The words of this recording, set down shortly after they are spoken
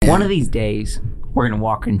One of these days, we're going to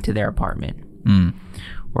walk into their apartment.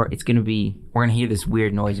 Or it's going to be, we're going to hear this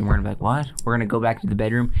weird noise and we're going to be like, what? We're going to go back to the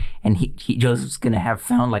bedroom and Joseph's going to have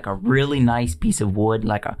found like a really nice piece of wood,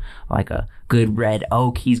 like a good red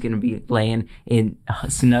oak. He's going to be laying in,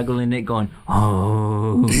 snuggling it, going,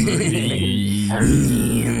 oh. And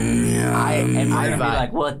we're going to be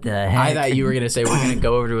like, what the heck? I thought you were going to say we're going to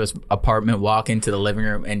go over to his apartment, walk into the living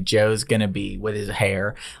room, and Joe's going to be with his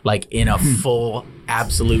hair like in a full,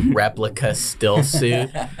 absolute replica still suit.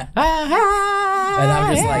 And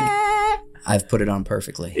I'm just like, I've put it on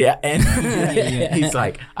perfectly. Yeah, and he's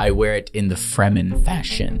like, I wear it in the Fremen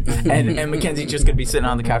fashion. And Mackenzie's just going to be sitting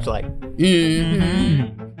on the couch like,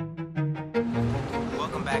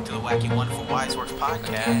 Welcome back to the Wacky Wonderful Wise Works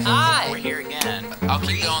podcast. Hi. We're here again. I'll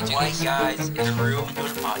keep going to White guys in a room doing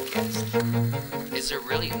a podcast. Is there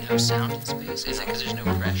really no sound in space? Is it because there's no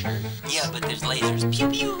pressure? Yeah, but there's lasers. Pew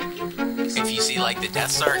pew pew pew. If you see like the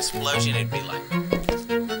Death Star explosion, it'd be like.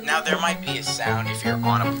 Now there might be a sound if you're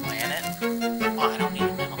on a planet. Well, I don't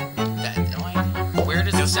even know. Where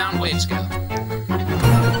does the sound waves go? I've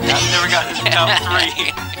never gotten to the top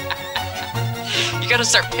 3. You gotta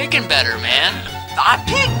start picking better, man. I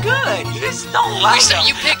pick good. You just don't like them.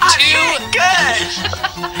 You pick I two? pick good.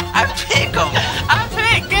 I pick them. I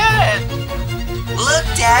pick good. Look,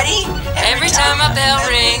 Daddy. Every time a bell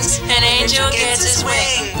rings, an angel gets his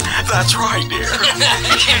wing. That's right, dear.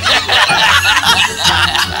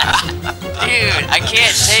 Dude, I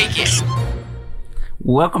can't take it.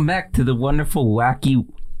 Welcome back to the wonderful, wacky.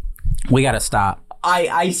 We gotta stop.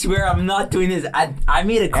 I swear I'm not doing this. I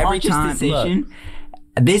made a conscious decision.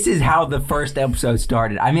 This is how the first episode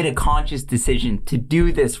started. I made a conscious decision to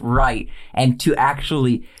do this right and to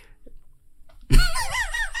actually.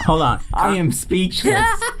 Hold on. I am speechless.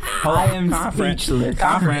 I am speechless.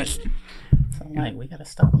 Conference. Like, we gotta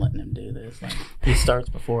stop letting him do this. Like, he starts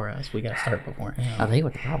before us. We gotta start before him. I'll tell you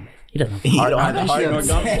what the problem is. He doesn't have He heart. don't have the heart nor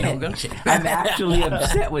upset. gumption. I'm actually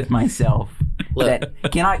upset with myself. Look.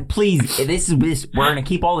 Can I please? This is this. We're gonna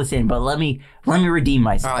keep all this in, but let me redeem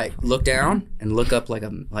myself. All right, look down and look up like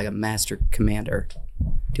a master commander.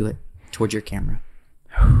 Do it towards your camera.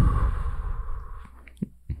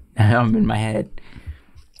 I'm in my head.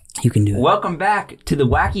 You can do it. Welcome back to the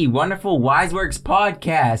Wacky Wonderful Wiseworks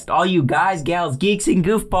podcast. All you guys, gals, geeks, and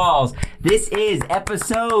goofballs. This is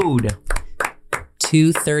episode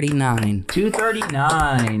 239.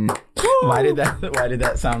 239. Why did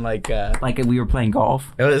that sound like Like we were playing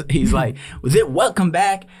golf. he's like, was it welcome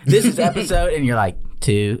back? This is episode, and you're like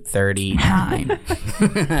 239.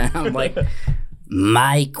 I'm like,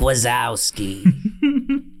 Mike Wazowski.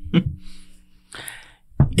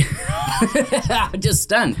 I'm just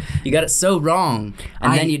stunned. You got it so wrong,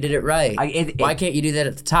 and then you did it right. Why can't you do that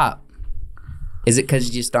at the top? Is it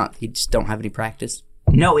because you just don't have any practice?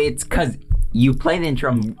 No, it's because you play the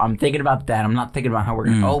intro. I'm thinking about that. I'm not thinking about how we're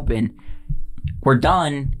going to open. We're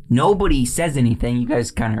done. Nobody says anything. You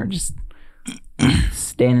guys kind of are just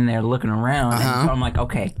standing there looking around. And so I'm like,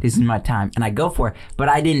 okay, this is my time. And I go for it. But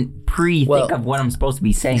I didn't think of what I'm supposed to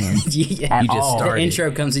be saying. Yeah, you just the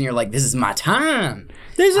intro comes in, you're like, this is my time.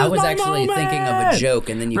 I was actually thinking of a joke,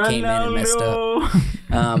 and then you came in and messed up.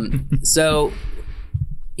 So,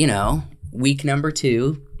 week number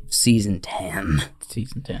 2, season 10.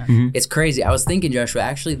 Season 10. Mm-hmm. It's crazy. I was thinking, Joshua,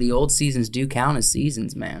 actually, the old seasons do count as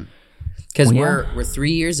seasons, man. Because we're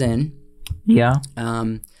 3 years in. Yeah.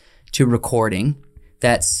 To recording.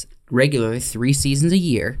 That's regularly 3 seasons a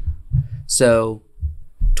year. So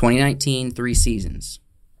 2019, 3 seasons.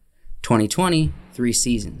 2020, 3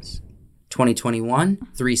 seasons. 2021,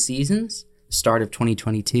 3 seasons. Start of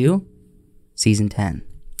 2022, season 10.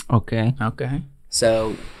 Okay.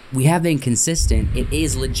 So we have been consistent. It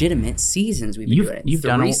is legitimate seasons we've been doing. You've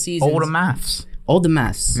done all the maths. All the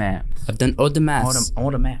maths. Maths. I've done all the maths.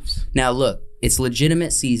 All the maths. Now look, it's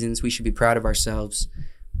legitimate seasons. We should be proud of ourselves.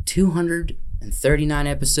 239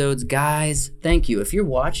 episodes, guys. Thank you. If you're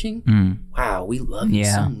watching, wow, we love you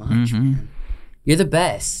so much, man. You're the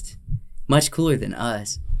best. Much cooler than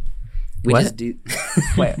us. We just do.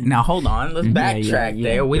 Wait, now hold on. Let's backtrack yeah.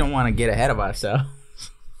 there. We don't want to get ahead of ourselves.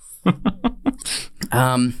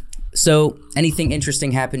 So, anything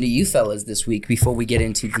interesting happened to you fellas this week before we get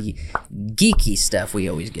into the geeky stuff we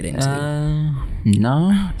always get into?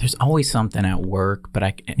 No. There's always something at work, but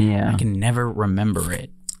I can never remember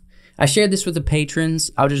it. I shared this with the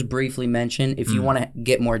patrons. I'll just briefly mention, if you want to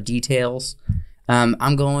get more details,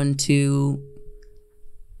 I'm going to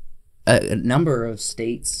a number of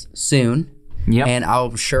states soon. Yep. And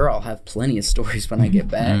I'm sure I'll have plenty of stories when I get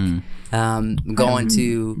back. I'm going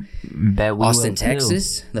to Austin,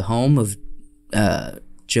 Texas, the home of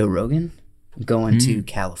Joe Rogan. I'm going to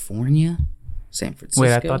California, San Francisco.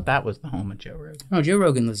 Wait, I thought that was the home of Joe Rogan. No, Joe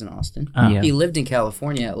Rogan lives in Austin. Yeah. He lived in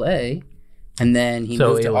California, LA, and then he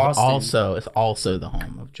moved to Austin. It's also the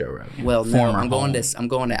home of Joe Rogan. Well, no, Former I'm going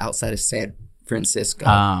home. to outside of San Francisco.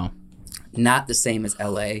 Oh. Not the same as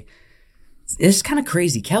LA. It's kind of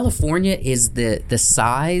crazy. California is the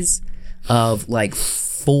size of like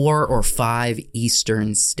 4 or 5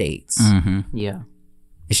 eastern states. Yeah.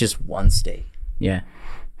 It's just one state. Yeah.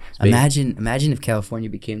 Imagine if California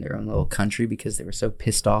became their own little country because they were so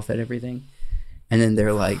pissed off at everything, and then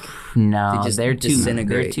they're like, No, they're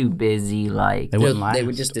disintegrate. too busy. Like, They wouldn't last. they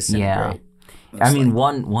would just disintegrate. I mean,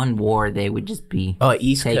 one war, they would just be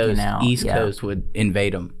East taken Coast. out. East Yeah. Coast would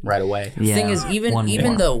invade them right away. The thing is, even One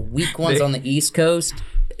war. the weak ones on the East Coast,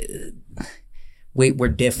 we're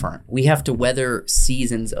different. We have to weather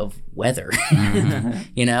seasons of weather.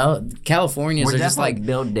 You know, Californians We're are just definitely like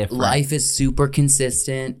built different. life is super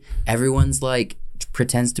consistent. Everyone's like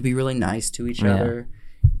pretends to be really nice to each other.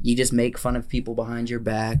 You just make fun of people behind your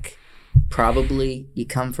back. Probably you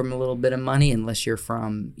come from a little bit of money unless you're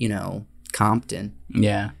from, Compton.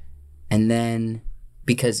 Yeah. And then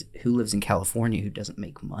because who lives in California who doesn't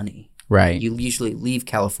make money? Right. You usually leave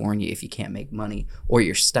California if you can't make money or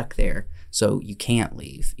you're stuck there. So you can't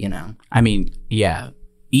leave, I mean, yeah.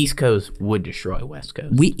 East Coast would destroy West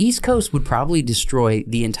Coast. East Coast would probably destroy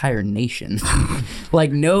the entire nation.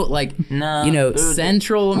 No, dude,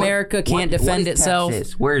 Central America can't defend what is itself.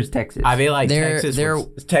 Texas? Where's Texas? I feel like They're-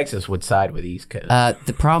 Texas would side with East Coast.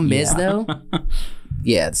 The problem is though,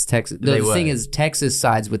 yeah, it's Texas. They The thing would. is, Texas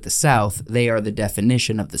sides with the South. They are the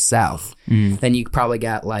definition of the South. Then you probably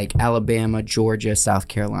got like Alabama, Georgia, South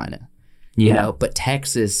Carolina. yeah. But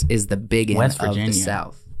Texas is the big end West of Virginia. the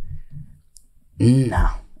South. No.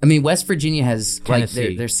 I mean, West Virginia has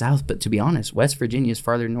Tennessee. they're south, but to be honest, West Virginia is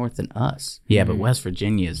farther north than us. yeah, but West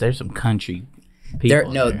Virginia there's some country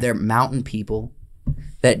people. They're mountain people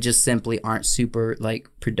that just simply aren't super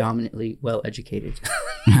predominantly well educated.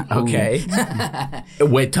 okay.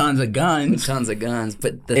 With tons of guns. Tons of guns,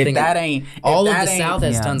 but the If thing that is, ain't all if of the that ain't- South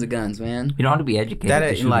has yeah. tons of guns, man. You don't have to be educated that to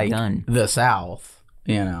ain't shoot a gun. the South.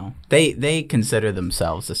 They consider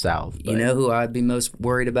themselves the South. You but- know who I'd be most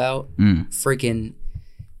worried about? Freaking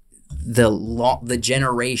the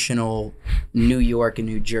generational New York and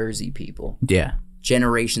New Jersey people. Yeah.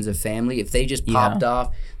 Generations of family. If they just popped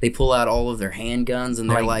off, they pull out all of their handguns and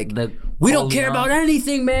they're like, the we don't care Coleons- about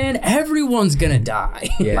anything, man. Everyone's gonna die.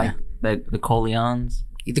 Yeah. Like the Coleons.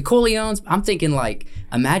 The Corleones, I'm thinking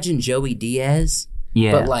imagine Joey Diaz,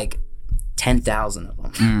 Yeah. but 10,000 of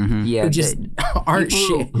them. Yeah. Who just aren't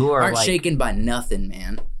people who are aren't shaken by nothing,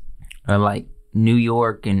 man. are like New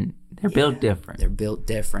York, and they're built different. They're built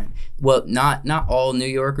different. Well, not all New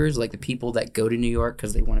Yorkers, like the people that go to New York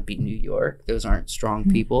because they want to be New York. Those aren't strong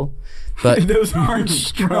people. But Those aren't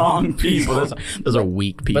strong people. Those are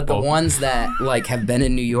weak people. but the ones that have been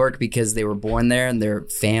in New York because they were born there and their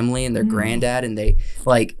family and their granddad and they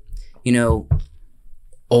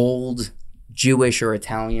old Jewish or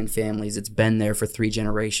Italian families, it's been there for 3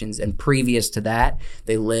 generations, and previous to that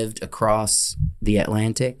they lived across the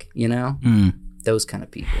Atlantic, those kind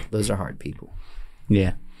of people. Those are hard people.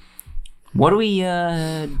 Yeah. What do we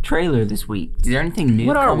trailer this week? Is there anything new?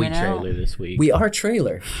 What are we coming out? trailer this week? We are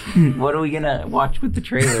trailer. What are we gonna watch with the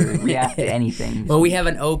trailer? React to anything? Well, we have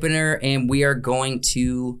an opener, and we are going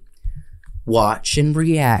to watch and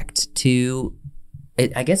react to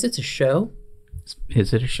it. I guess it's a show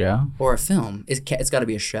Is it a show? or a film. It's got to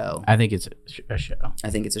be a show. I think it's a show. I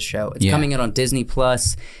think it's a show. It's Yeah. coming out on Disney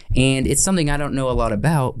Plus, and it's something I don't know a lot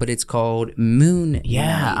about, but it's called Moon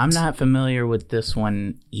Yeah, Knight. I'm not familiar with this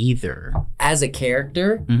one either. As a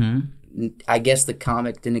character, Mm-hmm. I guess the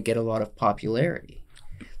comic didn't get a lot of popularity,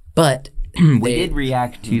 but we did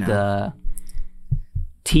react to the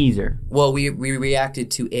teaser. Well, we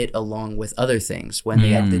reacted to it along with other things when they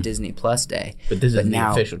had the Disney Plus day. But this is the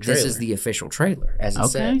now, official This trailer. is the official trailer, as it Okay.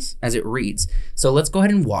 says, as it reads. So let's go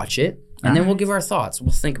ahead and watch it, and then we'll give our thoughts.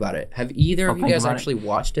 We'll think about it. Have either of you think guys about it. actually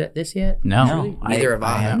watched this yet? No, No, Neither have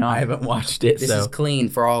I. I haven't watched it. This so is clean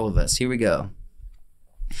for all of us. Here we go.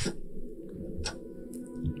 a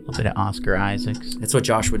little bit of Oscar Isaacs. That's what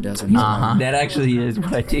Joshua does when he's alone. That actually is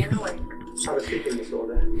what I do. I have a sleeping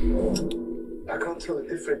disorder. I can't tell the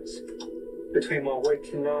difference between my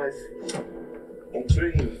waking life and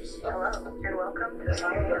dreams. Hello, and welcome to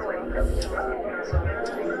Sonic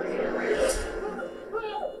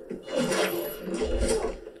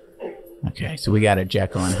Okay, so we got a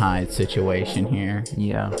Jekyll and Hyde situation here.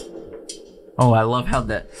 Yeah. Oh, I love how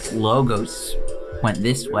the logos went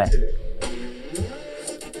this way.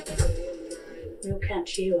 We'll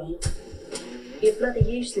catch you up. You're bloody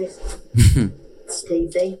useless.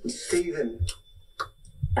 Stevie. Stephen.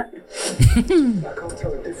 I can't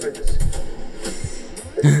tell the difference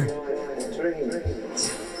between my eyes and dreams.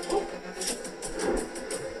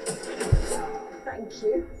 Thank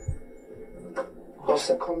you. Lost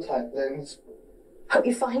the contact lens. Hope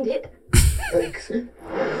you find it. Thanks.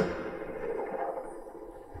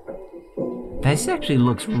 This actually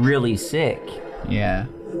looks really sick. Yeah.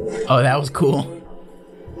 Oh, that was cool.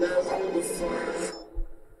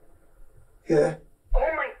 Yeah. Oh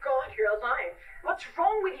my god, you're alive. What's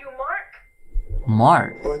wrong with you, Mark?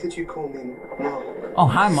 Mark. Why did you call me Mark? Oh,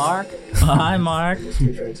 hi, Mark. Hi, Mark. It's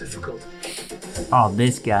very difficult. Oh,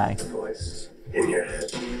 this guy. Voice in your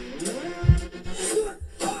head.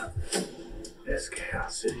 There's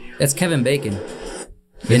chaos in you. That's Kevin Bacon,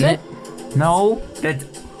 isn't it? No, that's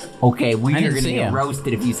okay. We are didn't gonna see get him.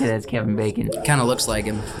 roasted if you say that's Kevin Bacon. Kind of looks like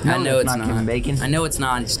him. No, I know that's it's not Kevin Bacon. I know it's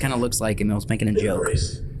not. It just kind of looks like him. I was making a joke.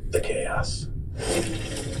 Embrace the chaos.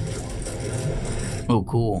 Oh,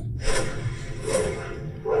 cool.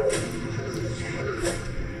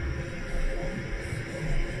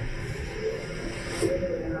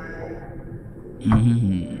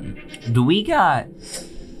 Do we got?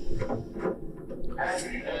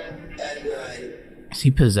 Is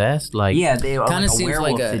he possessed? Like, Yeah, they are Kind like of a seems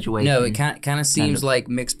werewolf like a situation. no. It kind of seems of. like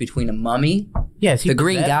mixed between a mummy, yeah. Is he The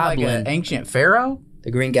Green possessed like Goblin. an ancient pharaoh? the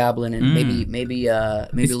Green Goblin, and maybe a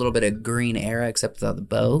little bit of Green Era, except without the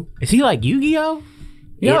bow. Is he like Yu-Gi-Oh?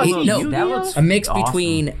 Yeah, Yeah, no, that looks A mix awesome.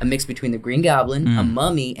 between the Green Goblin, a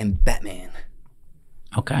mummy, and Batman.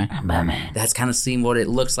 Okay. Batman. That's kind of seeing what it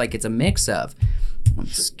looks like. It's a mix of.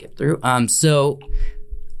 Let's skip through. So,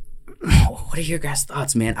 what are your guys'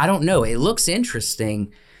 thoughts, man? I don't know. It looks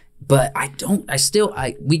interesting, but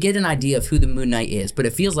we get an idea of who the Moon Knight is, but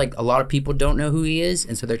it feels like a lot of people don't know who he is,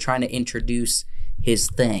 and so they're trying to introduce his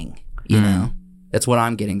thing. You know, that's what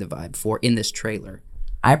I'm getting the vibe for in this trailer.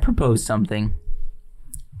 I propose something.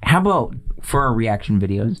 How about for our reaction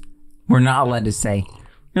videos, we're not allowed to say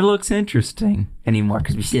it looks interesting anymore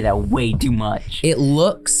because we say that way too much. It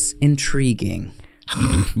looks intriguing.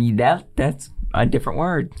 That's a different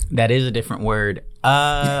word. That is a different word.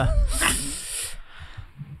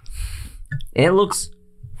 It looks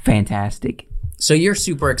fantastic. So you're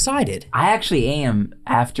super excited. I actually am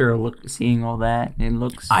after seeing all that. It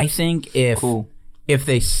looks I think if cool.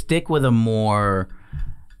 they stick with a more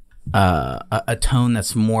a tone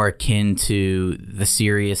that's more akin to the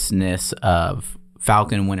seriousness of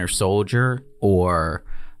Falcon and Winter Soldier or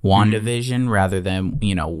WandaVision rather than,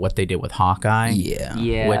 what they did with Hawkeye.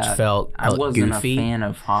 Yeah, Which felt I wasn't goofy. a fan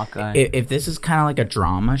of Hawkeye. If this is kind of like a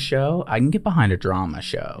drama show, I can get behind a drama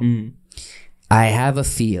show. I have a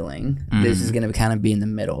feeling this is going to kind of be in the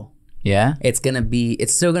middle. Yeah? It's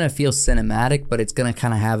still going to feel cinematic, but it's going to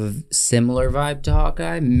kind of have a similar vibe to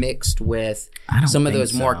Hawkeye mixed with some of think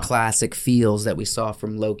those more so. classic feels that we saw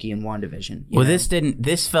from Loki and WandaVision. Well,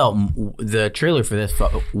 the trailer for this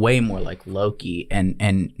felt way more like Loki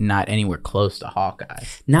and not anywhere close to Hawkeye.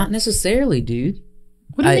 Not necessarily, dude.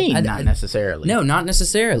 What do you mean, not necessarily? No, not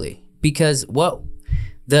necessarily. Because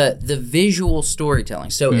the visual storytelling.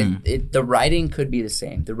 So the writing could be the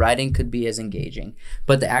same. The writing could be as engaging,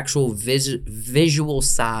 but the actual visual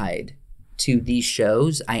side to these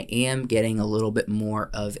shows, I am getting a little bit more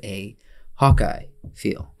of a Hawkeye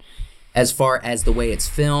feel. As far as the way it's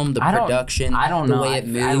filmed, the production, I don't the know. way it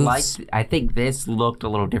moves. I think this looked a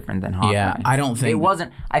little different than Hawkeye. Yeah, I don't think it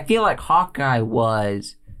wasn't. I feel like Hawkeye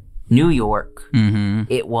was New York. Mm-hmm.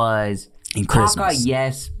 It was In Christmas. Hawkeye,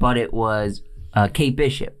 yes, but it was Kate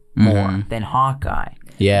Bishop more than Hawkeye,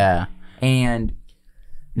 Yeah. and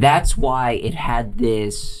that's why it had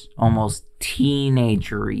this almost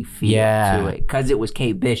teenagery feel to it because it was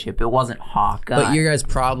Kate Bishop. It wasn't Hawkeye. But your guys'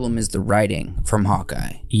 problem is the writing from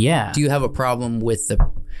Hawkeye. Yeah. Do you have a problem with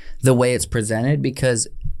the way it's presented? Because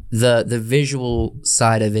the visual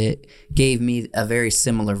side of it gave me a very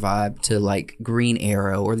similar vibe to like Green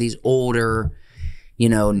Arrow or these older,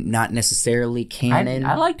 not necessarily canon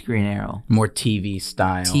I liked Green Arrow. More TV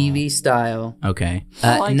style. TV style. Okay.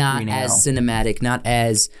 I like Not Green as Arrow. cinematic, not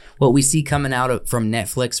as what we see coming out from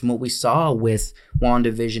Netflix and what we saw with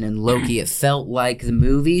WandaVision and Loki. It felt like the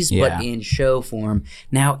movies, Yeah. but in show form.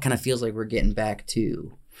 Now it kind of feels like we're getting back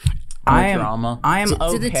to Drama. I am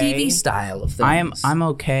okay. to the TV style of things. I'm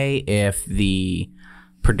okay if the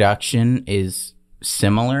production is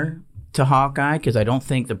similar to Hawkeye because I don't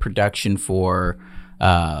think the production for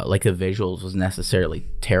like the visuals was necessarily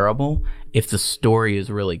terrible if the story is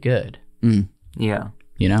really good. Yeah.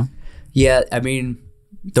 Yeah, I mean,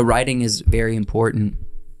 the writing is very important.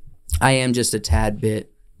 I am just a tad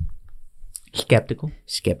bit Skeptical.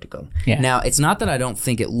 Yeah. Now, it's not that I don't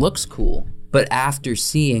think it looks cool, but after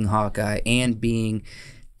seeing Hawkeye and being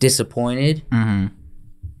disappointed, not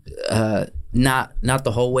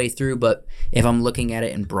the whole way through, but if I'm looking at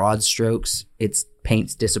it in broad strokes, it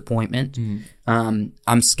paints disappointment.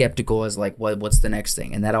 I'm skeptical as like, what's the next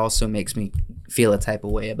thing? And that also makes me feel a type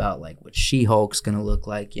of way about like what She-Hulk's going to look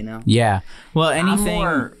like, you know? Yeah. Well,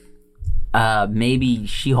 anything... maybe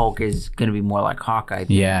She-Hulk is going to be more like Hawkeye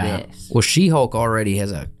than this. Well, She-Hulk already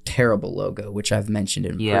has a terrible logo, which I've mentioned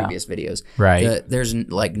in previous videos. Right. There's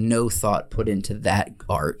like no thought put into that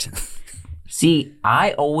art. See,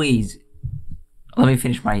 let me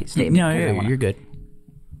finish my statement. No, you're good.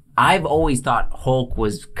 I've always thought Hulk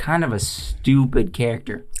was kind of a stupid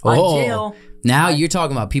character. Until... Now you're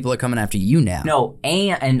talking about people are coming after you now. No,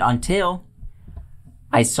 and until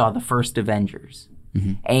I saw the first Avengers.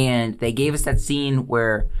 And they gave us that scene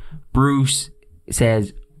where Bruce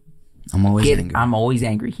says, I'm always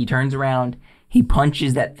angry. He turns around, he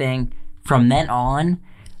punches that thing. From then on,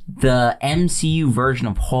 the MCU version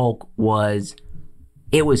of Hulk was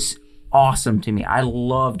awesome to me. I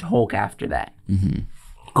loved Hulk after that.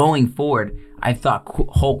 Going forward, I thought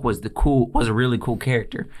Hulk was a really cool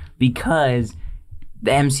character because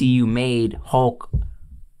the MCU made Hulk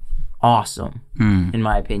awesome, in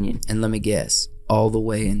my opinion. And let me guess. All the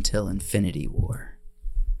way until Infinity War.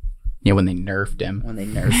 Yeah, when they nerfed him.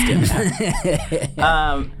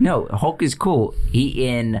 No, Hulk is cool. He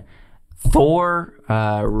in Thor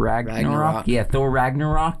Ragnarok. Yeah, Thor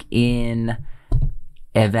Ragnarok, in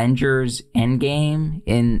Avengers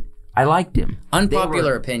Endgame. I liked him.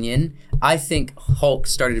 Unpopular opinion. I think Hulk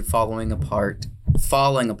started falling apart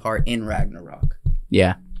in Ragnarok.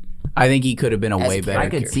 Yeah. I think he could have been a way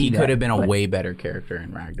better. He could have been a way better character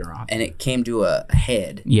in Ragnarok. And it came to a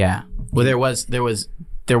head. Yeah. Well, there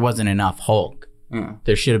wasn't enough Hulk.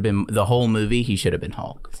 There should have been the whole movie. He should have been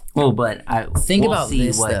Hulk. Well, but we'll about see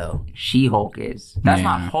this what though. She-Hulk is. That's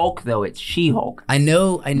not Hulk though. It's She-Hulk. I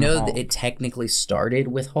know that it technically started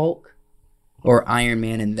with Hulk, or Iron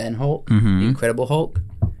Man and then Hulk, the Incredible Hulk.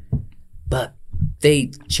 But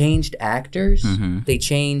they changed actors. They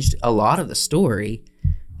changed a lot of the story.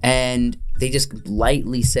 And they just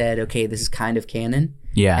lightly said, okay, this is kind of canon.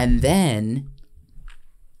 Yeah. And then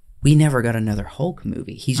we never got another Hulk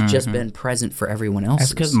movie. He's just been present for everyone else.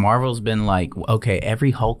 That's because Marvel's been like, okay, every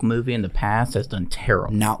Hulk movie in the past has done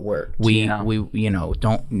terrible. Not worked. We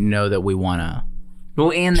don't know that we want to.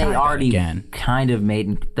 Well, and they already kind of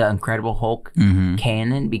made the Incredible Hulk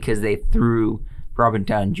canon because they threw Robert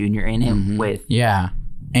Downey Jr. in him with... Yeah.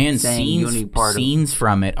 And scenes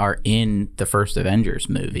from it are in the first Avengers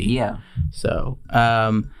movie. Yeah. So,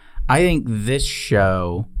 I think this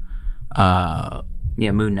show...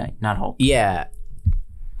 Moon Knight, not Hulk. Yeah.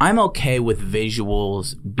 I'm okay with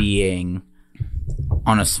visuals being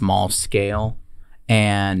on a small scale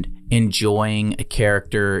and enjoying a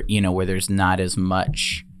character, where there's not as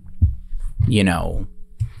much,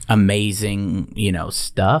 amazing,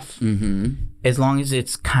 stuff. As long as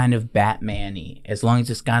it's kind of Batman-y, as long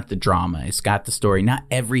as it's got the drama, it's got the story. Not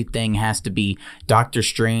everything has to be Doctor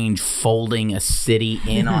Strange folding a city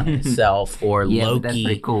in on itself, or Loki, that's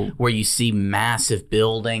pretty cool. Where you see massive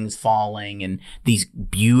buildings falling and these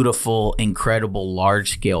beautiful, incredible,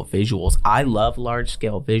 large-scale visuals. I love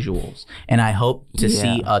large-scale visuals, and I hope to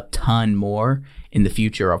see a ton more in the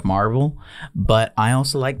future of Marvel. But I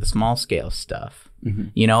also like the small-scale stuff.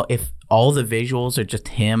 If all the visuals are just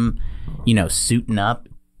him, suiting up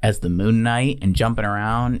as the Moon Knight and jumping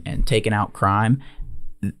around and taking out crime,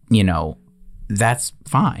 that's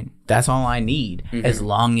fine. That's all I need, as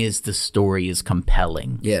long as the story is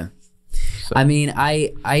compelling. Yeah. So. I mean,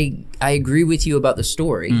 I agree with you about the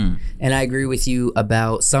story, and I agree with you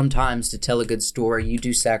about sometimes to tell a good story, you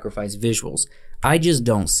do sacrifice visuals. I just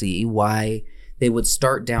don't see why they would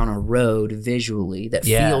start down a road visually that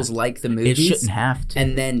feels like the movies. It shouldn't have to.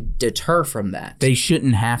 And then deter from that. They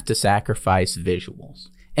shouldn't have to sacrifice visuals.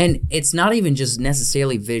 And it's not even just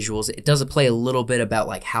necessarily visuals. It does play a little bit about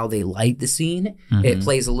like how they light the scene. It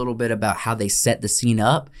plays a little bit about how they set the scene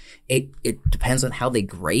up. It depends on how they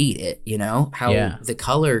grade it, how the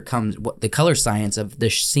color comes, what the color science of the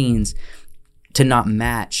scenes to not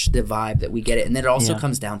match the vibe that we get it. And then it also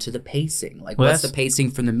comes down to the pacing. Like, what's the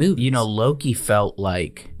pacing from the movie? Loki felt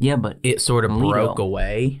like but it sort of broke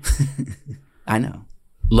away. I know.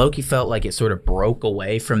 Loki felt like it sort of broke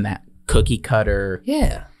away from that cookie cutter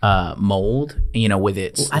mold, with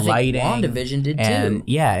its lighting. WandaVision did and, too.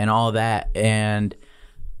 Yeah, and all that. And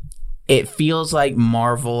it feels like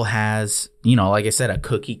Marvel has, like I said, a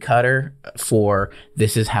cookie cutter for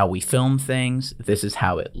this is how we film things. This is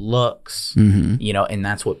how it looks, and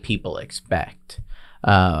that's what people expect.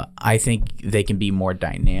 I think they can be more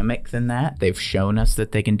dynamic than that. They've shown us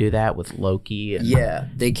that they can do that with Loki. Yeah,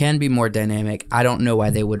 they can be more dynamic. I don't know why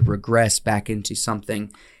they would regress back into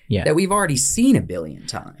something that we've already seen a billion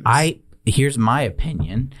times. Here's my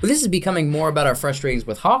opinion. But this is becoming more about our frustrations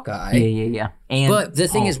with Hawkeye. Yeah. But the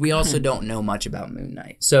thing is, we also don't know much about Moon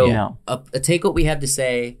Knight. So take what we have to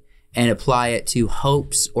say and apply it to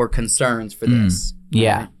hopes or concerns for this.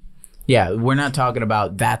 Yeah. Right? Yeah, we're not talking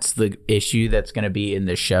about that's the issue that's going to be in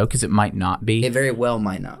this show, because it might not be. It very well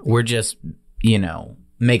might not be. We're just,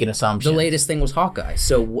 making assumptions. The latest thing was Hawkeye.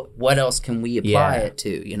 So what else can we apply it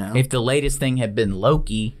to, If the latest thing had been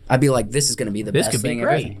Loki, I'd be like, this is going to be the best could be thing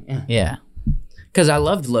great. ever. Yeah. Because I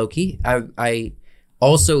loved Loki. I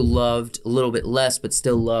also loved a little bit less, but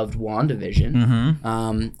still loved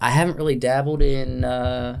WandaVision. I haven't really dabbled in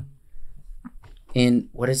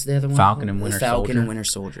what is the other one? Falcon and Winter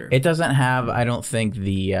Soldier. It doesn't have, I don't think,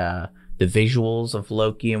 the visuals of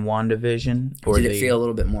Loki and WandaVision. Did it feel a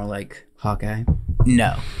little bit more like Hawkeye?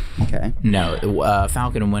 No. Okay. No.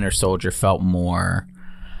 Falcon and Winter Soldier felt more,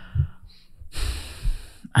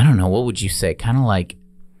 I don't know, what would you say? Kind of like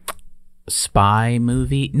spy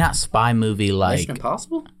movie? Not spy movie like... Mission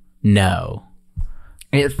Impossible? No.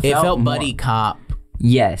 It felt more, buddy cop.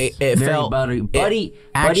 Yes. It felt action buddy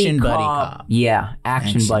cop. Yeah,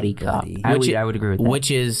 action buddy cop. I would agree with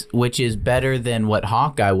that. Which is better than what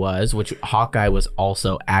Hawkeye was, which Hawkeye was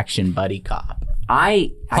also action buddy cop.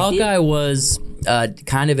 Hawkeye was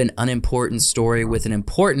kind of an unimportant story with an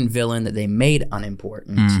important villain that they made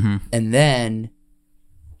unimportant. And then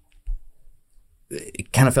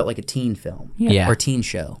it kind of felt like a teen film or teen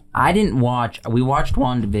show. We watched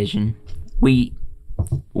WandaVision. We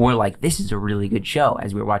were like, this is a really good show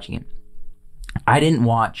as we were watching it. I didn't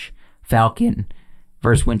watch Falcon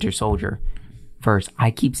versus Winter Soldier first. I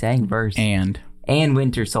keep saying verse. And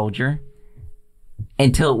Winter Soldier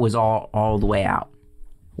until it was all the way out.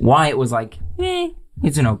 Why it was like,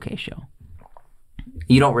 it's an okay show.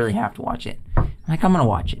 You don't really have to watch it. I'm like, I'm going to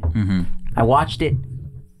watch it. I watched it.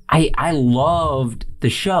 I loved the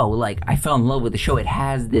show. Like, I fell in love with the show. It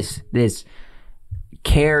has this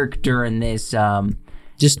character and this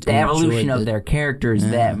just the evolution of their characters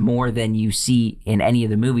that more than you see in any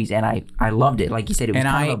of the movies, and I loved it. Like you said, it was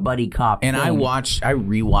kind of a buddy cop and thing. I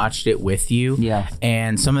rewatched it with you. Yeah.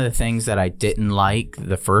 And some of the things that I didn't like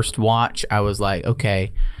the first watch, I was like,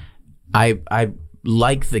 okay, I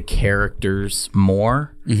like the characters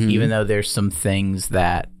more, even though there's some things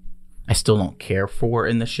that I still don't care for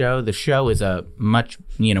in the show. The show is a much,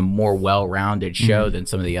 more well-rounded show than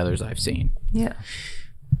some of the others I've seen. Yeah.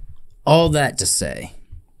 All that to say,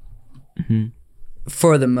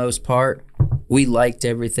 for the most part, we liked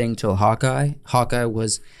everything till Hawkeye. Hawkeye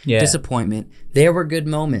was disappointment. There were good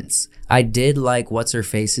moments. I did like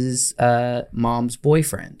What's-Her-Face's mom's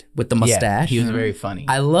boyfriend with the mustache. He was very funny.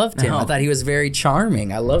 I loved him. I thought he was very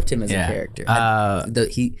charming. I loved him as a character.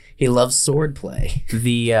 He loves swordplay.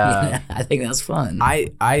 I think that's fun.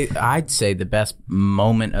 I'd say the best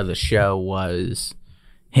moment of the show was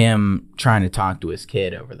him trying to talk to his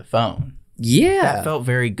kid over the phone. Yeah. That felt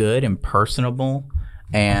very good and personable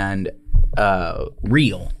and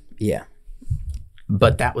real. Yeah.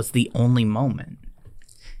 But that was the only moment.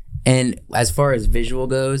 And as far as visual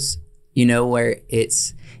goes, where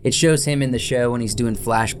it shows him in the show when he's doing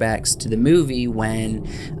flashbacks to the movie when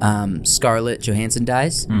Scarlett Johansson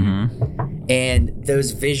dies. And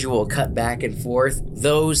those visual cut back and forth,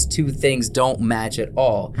 those two things don't match at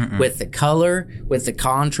all. With the color, with the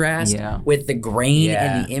contrast, with the grain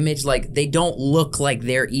in the image. Like, they don't look like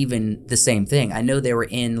they're even the same thing. I know they were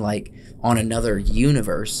in, like, on another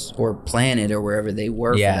universe or planet or wherever they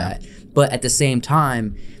were for that. But at the same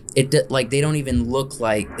time, they don't even look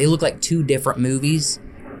like... They look like two different movies...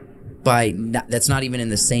 that's not even in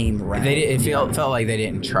the same realm. It felt like they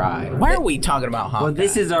didn't try. Why are we talking about Hawkeye? Well,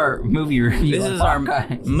 this is our movie review. This is our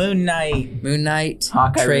Moon Knight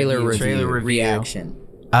Hawkeye trailer review. reaction.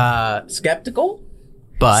 Skeptical,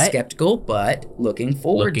 but looking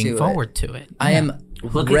forward to it. I am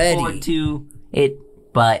looking forward to it,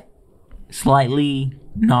 but slightly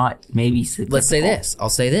not maybe skeptical. Let's say this. I'll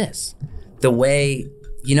say this. The way...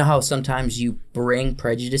 You know how sometimes you bring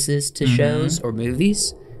prejudices to shows or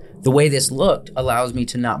movies? The way this looked allows me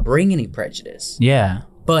to not bring any prejudice. Yeah.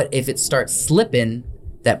 But if it starts slipping,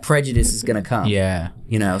 that prejudice is going to come. Yeah.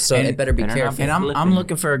 So it better be careful. And I'm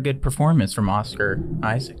looking for a good performance from Oscar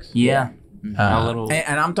Isaacs. Yeah. A little.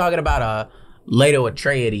 And I'm talking about a Leto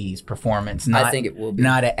Atreides performance. Not, I think it will be.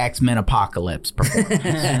 Not an X-Men Apocalypse performance.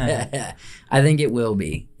 I think it will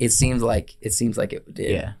be. It seems like it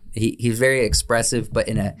did. Yeah. He's very expressive, but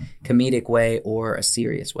in a comedic way or a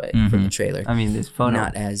serious way from the trailer. I mean, this photo.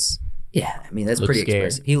 Not as I mean, that's Looks pretty scared.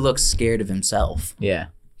 expressive. He looks scared of himself. Yeah.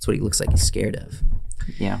 That's what he looks like he's scared of.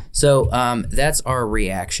 Yeah. So that's our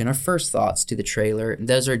reaction, our first thoughts to the trailer.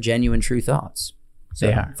 Those are genuine, true thoughts. So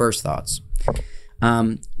They are. First thoughts.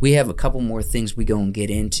 We have a couple more things we go and get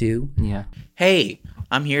into. Yeah. Hey,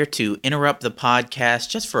 I'm here to interrupt the podcast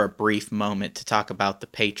just for a brief moment to talk about the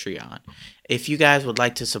Patreon. If you guys would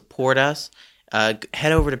like to support us,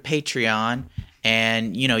 head over to Patreon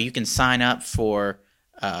and, you can sign up for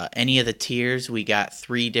any of the tiers. We got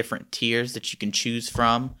 3 different tiers that you can choose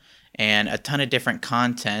from and a ton of different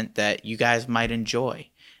content that you guys might enjoy.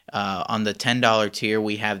 On the $10 tier,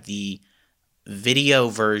 we have the video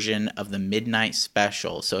version of the Midnight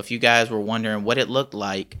Special. So if you guys were wondering what it looked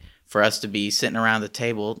like for us to be sitting around the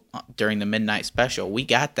table during the Midnight Special, we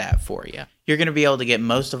got that for you. You're going to be able to get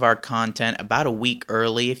most of our content about a week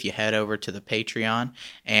early if you head over to the Patreon,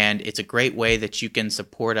 and it's a great way that you can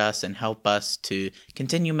support us and help us to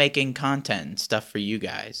continue making content and stuff for you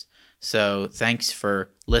guys. So thanks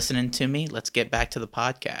for listening to me. Let's get back to the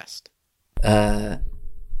podcast.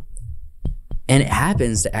 And it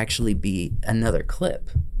happens to actually be another clip.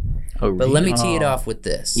 Oh, But let me tee it off with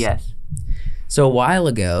this. Yes. So a while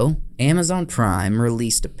ago, Amazon Prime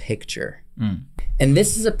released a picture. And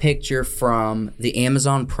this is a picture from the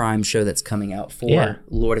Amazon Prime show that's coming out for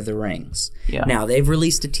Lord of the Rings. Yeah. Now, they've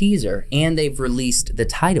released a teaser, and they've released the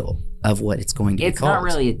title of what it's going to be It's called. not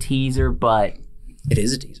really a teaser, but It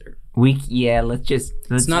is a teaser.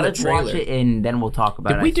 let's not a watch trailer. it and then we'll talk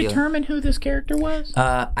about it. Did we I feel. determine who this character was?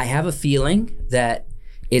 I have a feeling that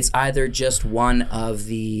it's either just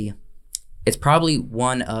it's probably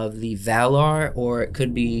one of the Valar, or it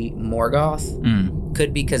could be Morgoth.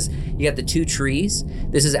 Could be, because you got the 2 trees.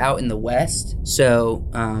 This is out in the west. So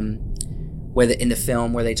in the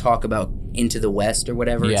film where they talk about Into the West or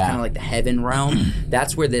whatever, it's Yeah. kind of like the heaven realm.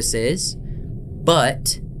 That's where this is.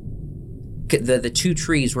 But the 2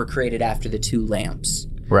 trees were created after the 2 lamps.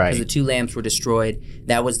 Right. Because the 2 lamps were destroyed.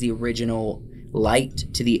 That was the original light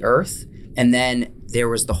to the earth. And then there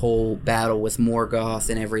was the whole battle with Morgoth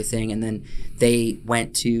and everything. And then they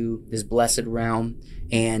went to this blessed realm.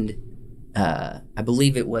 And I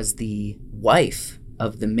believe it was the wife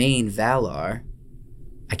of the main Valar.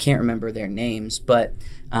 I can't remember their names, but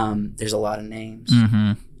there's a lot of names.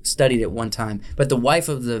 Studied it one time. But the wife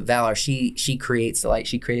of the Valar, she creates the light.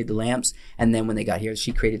 She created the lamps. And then when they got here,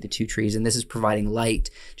 she created the 2 trees. And this is providing light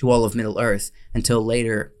to all of Middle-earth until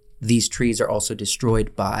later. These trees are also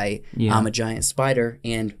destroyed by a giant spider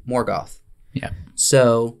and Morgoth. Yeah.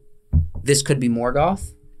 So this could be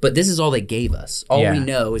Morgoth, but this is all they gave us. All Yeah. we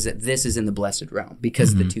know is that this is in the Blessed Realm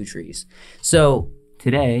because of the 2 trees. So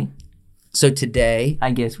Today, I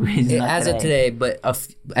I guess as of today, but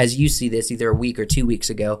as you see this, either a week or 2 weeks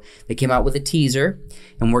ago, they came out with a teaser,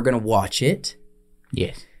 and we're gonna watch it.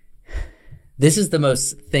 Yes. This is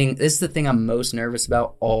the thing I'm most nervous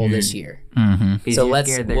about all this year. Because So you're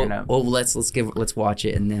let's scared they're gonna- let's watch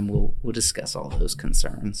it, and then we'll discuss all those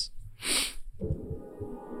concerns.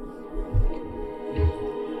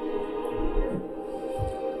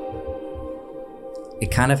 It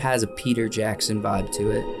kind of has a Peter Jackson vibe to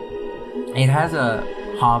it. It has a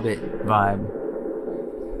Hobbit vibe.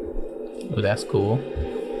 Oh, that's cool.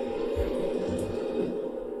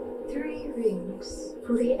 3 rings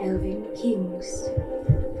for the elven kings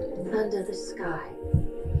under the sky.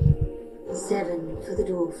 7 for the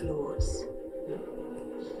dwarf lords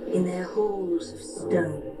in their halls of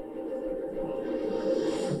stone.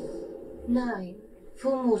 9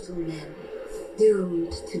 for mortal men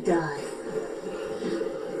doomed to die.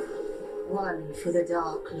 1 for the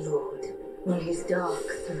Dark Lord on his dark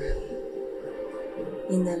throne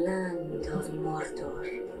in the land of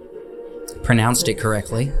Mordor. Pronounced it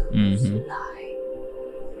correctly. Lie.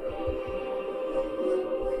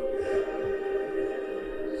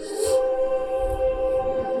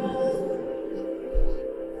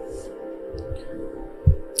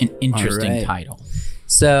 An interesting All right. title.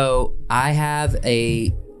 So I have a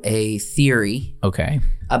theory Okay.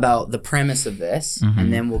 about the premise of this,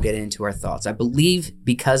 and then we'll get into our thoughts. I believe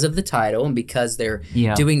because of the title and because they're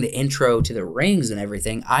doing the intro to the rings and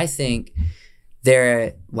everything, I think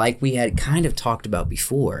they're, like we had kind of talked about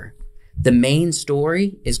before, the main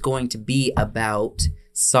story is going to be about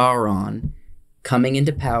Sauron coming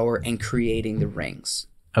into power and creating the rings.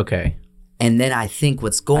 Okay. And then I think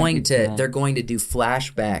they're going to do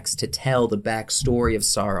flashbacks to tell the backstory of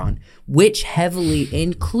Sauron, which heavily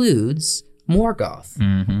includes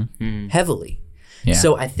Morgoth heavily. Yeah.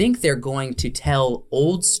 So I think they're going to tell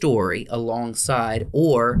old story alongside,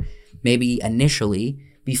 or maybe initially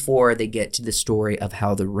before they get to the story of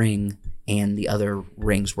how the ring and the other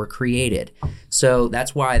rings were created. So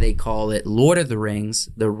that's why they call it Lord of the Rings,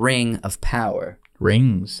 the Ring of Power.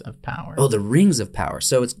 Rings of Power. Oh, the Rings of Power.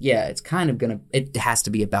 So it's kind of it has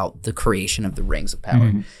to be about the creation of the Rings of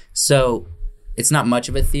Power. So it's not much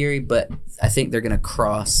of a theory, but I think they're gonna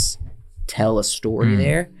tell a story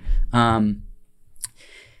there.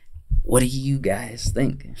 What do you guys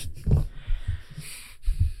think?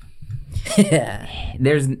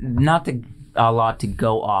 There's not a lot to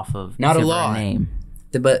go off of. Not a except for lot. name.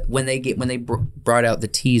 But when they brought out the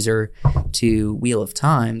teaser to Wheel of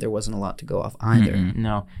Time, there wasn't a lot to go off either.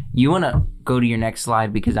 No, you want to go to your next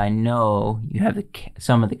slide because I know you have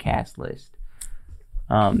some of the cast list.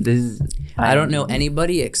 This is I don't know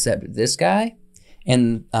anybody except this guy,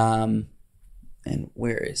 and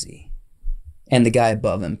where is he? And the guy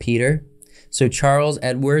above him, Peter. So Charles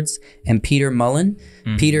Edwards and Peter Mullen.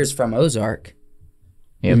 Peter's from Ozark.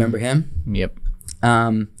 Yep. Remember him? Yep.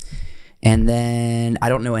 And then I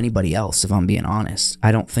don't know anybody else, if I'm being honest.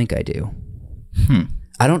 I don't think I do.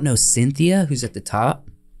 I don't know Cynthia, who's at the top.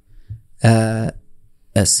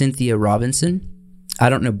 Cynthia Robinson. I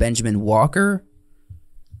don't know Benjamin Walker.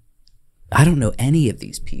 I don't know any of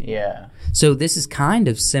these people. Yeah. So this is kind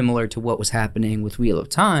of similar to what was happening with Wheel of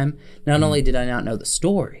Time. Not only did I not know the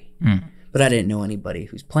story, but I didn't know anybody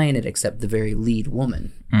who's playing it except the very lead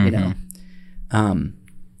woman, you know.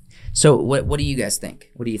 So what do you guys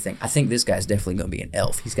think? What do you think? I think this guy's definitely going to be an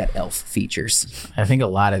elf. He's got elf features. I think a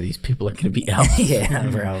lot of these people are going to be elves. Yeah,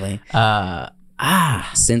 probably.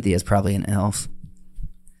 Cynthia's probably an elf.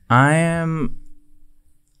 I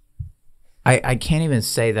can't even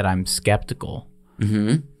say that I'm skeptical.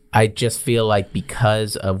 I just feel like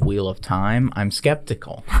because of Wheel of Time, I'm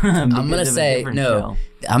skeptical. I'm going to say, no.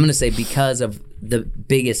 I'm going to say because of the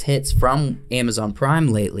biggest hits from Amazon Prime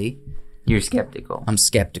lately, You're skeptical. I'm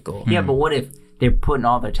skeptical. Yeah, but what if they're putting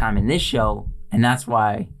all their time in this show, and that's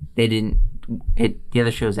why they didn't? The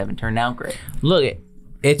other shows haven't turned out great. Look,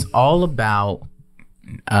 it's all about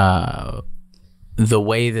the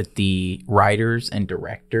way that the writers and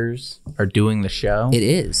directors are doing the show. It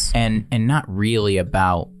is, and not really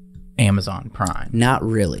about Amazon Prime. Not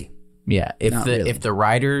really. Yeah, if the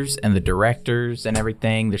writers and the directors and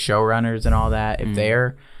everything, the showrunners and all that,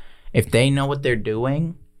 if they know what they're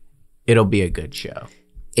doing, it'll be a good show.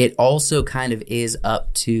 It also kind of is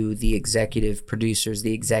up to the executive producers,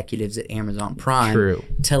 the executives at Amazon Prime,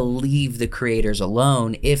 to leave the creators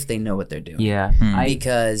alone if they know what they're doing. Yeah,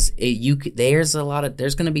 because there's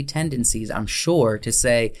going to be tendencies, I'm sure, to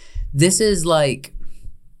say this is like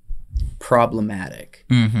problematic.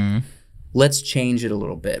 Let's change it a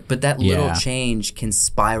little bit, but that little change can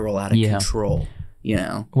spiral out of control. You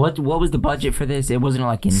know, what was the budget for this? It wasn't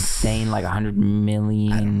like insane, like 100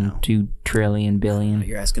 million, 2 trillion, billion.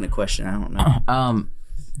 You're asking a question I don't know.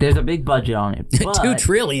 There's a big budget on it. But 2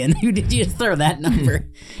 trillion. Who did you throw that number?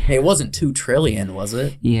 It wasn't 2 trillion, was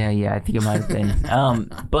it? Yeah, I think it might have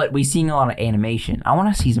been. But we've seen a lot of animation. I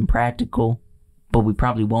want to see some practical, but we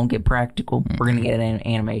probably won't get practical. We're gonna get an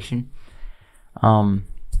animation.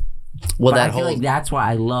 Well, I feel like that's why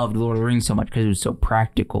I loved Lord of the Rings so much, because it was so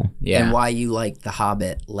practical. Yeah, and why you like The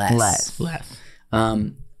Hobbit less. Less.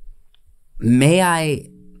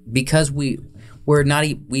 Because we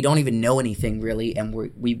don't even know anything really, and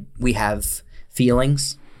we have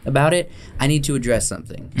feelings about it. I need to address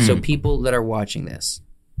something. So people that are watching this,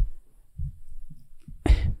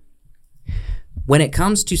 when it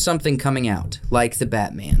comes to something coming out like the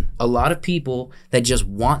Batman, a lot of people that just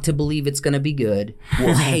want to believe it's going to be good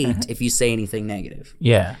will hate if you say anything negative.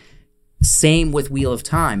 Yeah. Same with Wheel of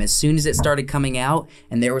Time. As soon as it started coming out,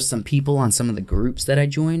 and there were some people on some of the groups that I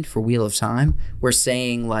joined for Wheel of Time were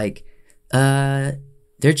saying like, they're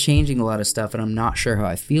changing a lot of stuff and I'm not sure how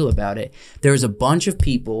I feel about it. There's a bunch of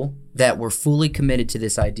people that were fully committed to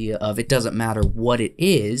this idea of it doesn't matter what it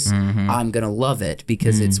is, I'm going to love it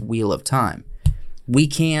because it's Wheel of Time. We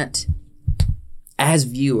can't, as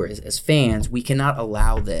viewers, as fans, we cannot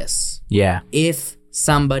allow this. Yeah. If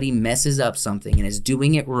somebody messes up something and is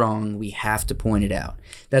doing it wrong, we have to point it out.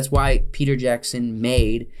 That's why Peter Jackson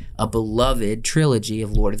made a beloved trilogy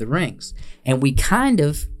of Lord of the Rings. And we kind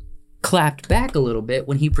of clapped back a little bit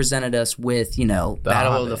when he presented us with,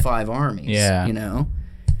 Battle of the Five Armies. Yeah.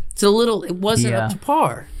 It's it wasn't up to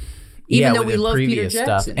par. Even though we love Peter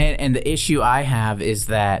Jackson. And the issue I have is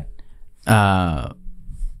that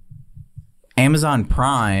Amazon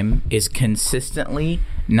Prime is consistently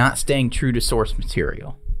not staying true to source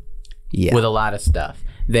material with a lot of stuff.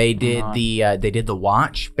 They did the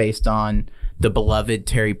Watch based on the beloved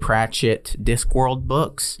Terry Pratchett Discworld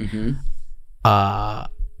books.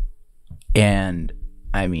 And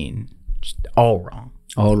I mean, just all wrong.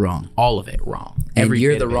 All wrong. All of it wrong. And Every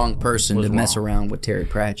you're bit the of it wrong person to was mess wrong. around with Terry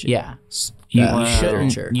Pratchett. Yeah. You shouldn't.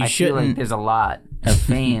 literature. You I feel like shouldn't. there's a lot of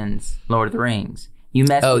fans, Lord of the Rings. You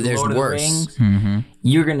mess with there's Lord worse. of the Rings,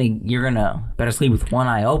 you're gonna better sleep with one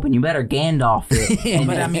eye open. You better Gandalf it.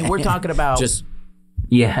 But I mean, we're talking about Just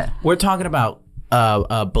we're talking about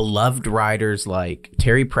beloved writers like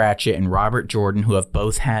Terry Pratchett and Robert Jordan, who have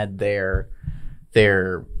both had their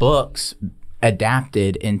books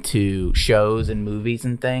adapted into shows and movies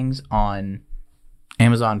and things on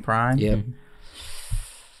Amazon Prime. Yep.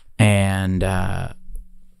 And not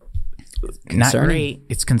Concerning. great.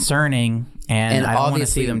 It's concerning, and I don't want to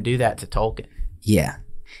see obviously- them do that to Tolkien. Yeah.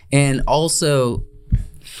 And also,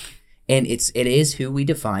 and it is who we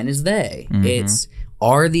define as they. It's,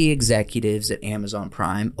 are the executives at Amazon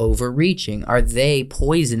Prime overreaching? Are they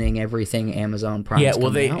poisoning everything Amazon Prime Yeah, is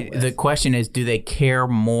well, coming out with? the question is, do they care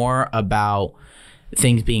more about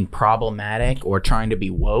things being problematic or trying to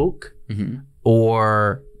be woke,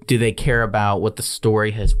 or do they care about what the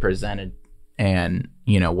story has presented and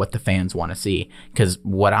what the fans want to see? Because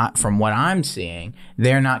from what I'm seeing,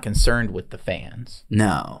 they're not concerned with the fans.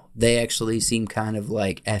 No, they actually seem kind of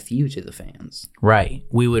like F you to the fans. Right.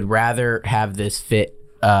 We would rather have this fit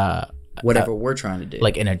Whatever we're trying to do.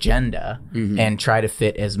 like an agenda and try to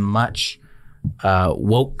fit as much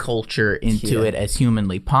woke culture into it as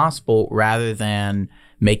humanly possible, rather than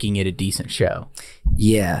making it a decent show.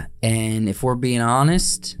 Yeah, and if we're being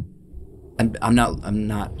honest, I'm not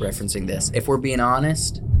referencing this. If we're being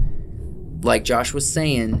honest, like Josh was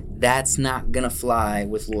saying, that's not gonna fly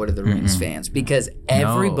with Lord of the Rings fans, because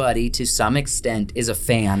everybody to some extent is a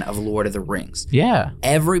fan of Lord of the Rings. Yeah.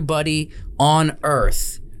 Everybody on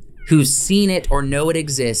Earth who's seen it or know it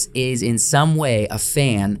exists is in some way a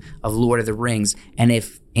fan of Lord of the Rings. And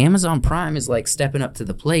if Amazon Prime is like stepping up to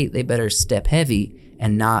the plate, they better step heavy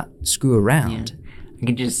and not screw around. I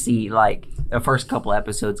can just see like the first couple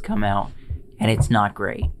episodes come out, and it's not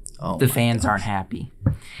great. Oh the my fans aren't happy,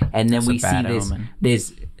 and then we a see bad omen.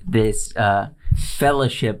 this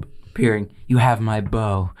fellowship appearing. You have my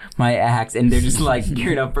bow, my axe, and they're just like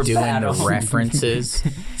geared up for Doing battle. the references.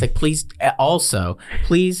 It's like, please,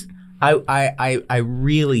 I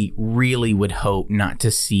really, really would hope not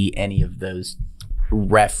to see any of those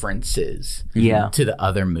references to the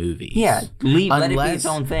other movies. Yeah, let it be its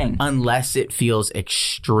own thing. Unless it feels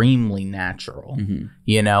extremely natural.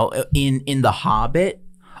 In The Hobbit,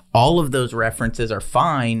 all of those references are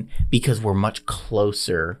fine because we're much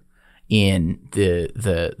closer in the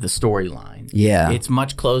storyline. Yeah. It's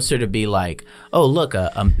much closer to be like, oh, look,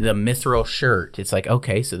 the mithril shirt. It's like,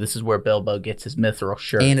 okay, so this is where Bilbo gets his mithril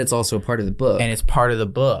shirt. And it's also a part of the book. And it's part of the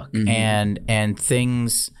book. And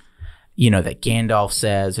things, that Gandalf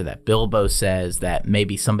says or that Bilbo says that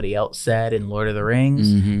maybe somebody else said in Lord of the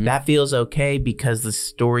Rings, that feels okay because the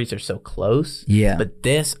stories are so close. Yeah. But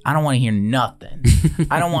this, I don't want to hear nothing.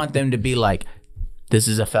 I don't want them to be like, this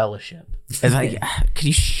is a fellowship. It's like, could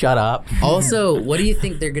you shut up? Also, what do you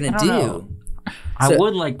think they're going to do? know. I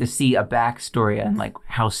would like to see a backstory on like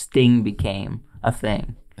how Sting became a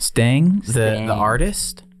thing. Sting, Sting. the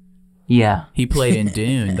artist? Yeah. He played in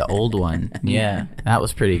Dune, the old one. Yeah, that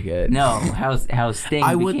was pretty good. No, how Sting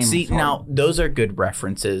I would became see a sword. now. Those are good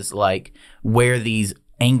references, like where these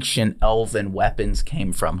ancient elven weapons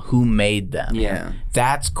came from, who made them. Yeah.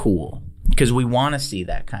 That's cool because we want to see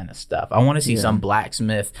that kind of stuff. I want to see some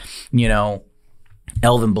blacksmith,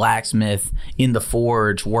 elven blacksmith in the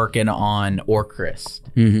forge working on Orcrist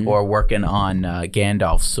or working on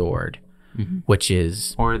Gandalf's sword, which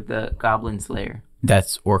is Or the Goblin Slayer.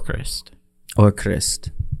 that's Orcrist. Or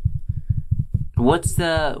Christ. What's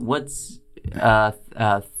not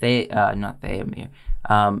Theomir.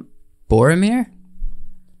 Boromir?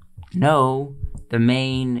 No, the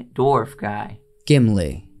main dwarf guy.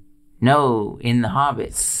 Gimli. No, in the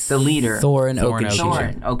Hobbit, the leader. Thorin Thorin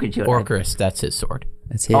Oakenshield. Oakenshield. Orcrist, that's his sword.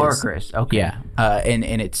 That's his. Orcrist. Okay. Yeah, and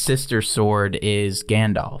its sister sword is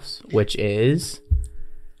Gandalf's, which is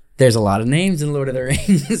There's a lot of names in Lord of the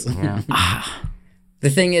Rings. Yeah. The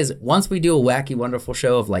thing is, once we do a wacky, wonderful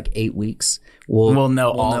show of like 8 weeks, we'll know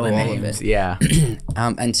all the of names. it. Yeah,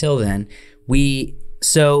 Until then,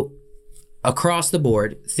 across the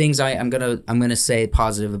board, things I'm gonna say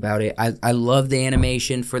positive about it. I love the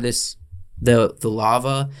animation for this, the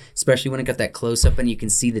lava, especially when it got that close up and you can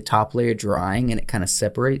see the top layer drying and it kind of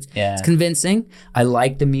separates. Yeah. It's convincing. I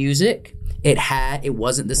like the music. It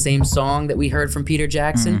wasn't the same song that we heard from Peter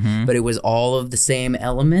Jackson, but it was all of the same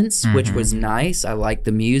elements, which was nice. I like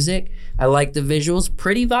the music. I like the visuals.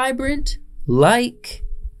 Pretty vibrant. Like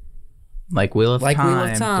Wheel of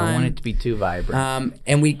Time. Don't want it to be too vibrant.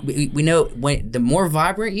 And we know when the more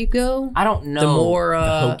vibrant you go, I don't know. the more the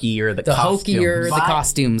hokier the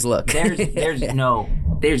costumes look.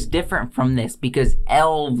 There's different from this because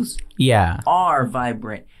elves are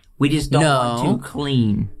vibrant. We just don't want too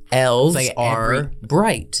clean. Elves are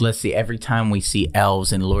bright. Let's see. Every time we see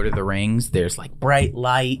elves in Lord of the Rings, there's like bright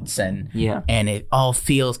lights and it all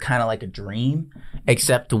feels kind of like a dream,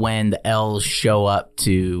 except when the elves show up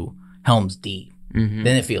to Helm's Deep. Then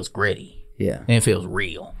it feels gritty. Yeah. And it feels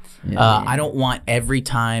real. I don't want every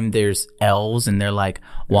time there's elves and they're like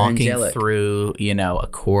walking through, a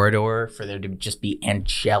corridor for there to just be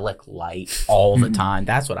angelic light all the time.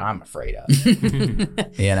 That's what I'm afraid of.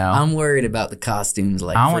 I'm worried about the costumes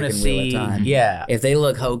like I want to freaking see, Wheel of Time. If they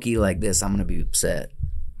look hokey like this, I'm going to be upset.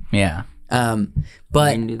 Yeah.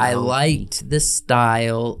 But I liked the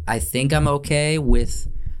style. I think I'm okay with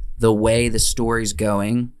the way the story's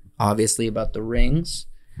going, obviously about the rings.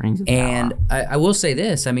 And I will say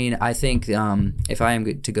this. I mean, I think if I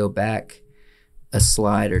am to go back a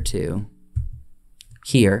slide or two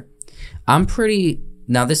here, I'm pretty...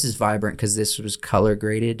 Now, this is vibrant because this was color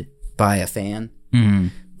graded by a fan.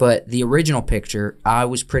 But the original picture, I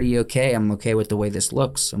was pretty okay. I'm okay with the way this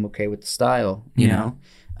looks. I'm okay with the style, you know?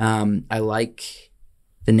 I like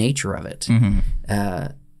the nature of it.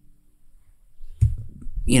 I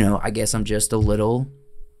guess I'm just a little...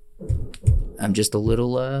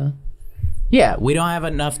 yeah, we don't have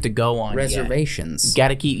enough to go on reservations.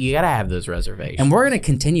 Yet. You gotta have those reservations. And we're gonna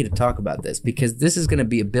continue to talk about this because this is gonna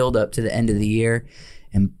be a build up to the end of the year.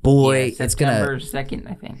 And boy, it's September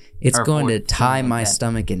 2nd, I think. It's going to tie my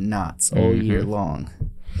stomach in knots all year long.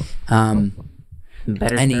 Better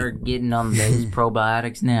start getting on those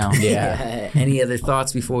probiotics now. Any other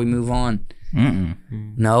thoughts before we move on?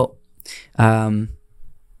 No.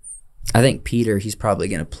 I think Peter, he's probably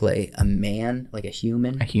going to play a man, like a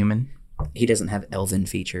human. A human? He doesn't have elven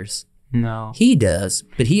features. No. He does,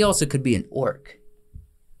 but he also could be an orc.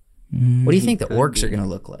 What do you think the orcs are going to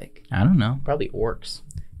look like? I don't know. Probably orcs.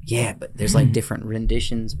 Yeah, but there's like different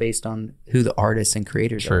renditions based on who the artists and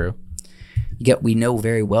creators are. True. We know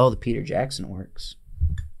very well the Peter Jackson orcs.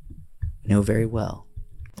 We know very well.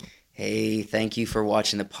 Hey, thank you for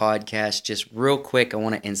watching the podcast. Just real quick, I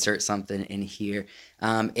want to insert something in here.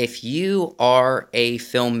 If you are a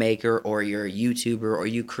filmmaker or you're a YouTuber or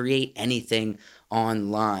you create anything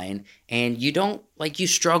online and you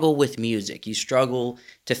struggle with music, you struggle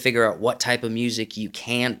to figure out what type of music you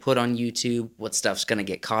can put on YouTube, what stuff's going to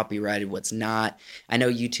get copyrighted, what's not. I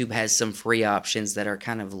know YouTube has some free options that are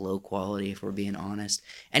kind of low quality, if we're being honest.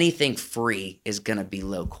 Anything free is going to be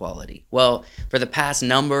low quality. Well, for the past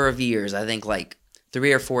number of years, I think like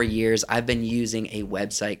 3 or 4 years, I've been using a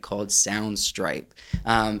website called Soundstripe.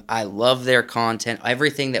 I love their content.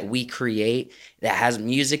 Everything that we create that has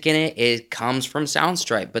music in it, it comes from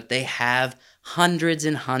Soundstripe. But they have hundreds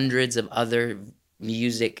and hundreds of other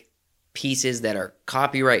music pieces that are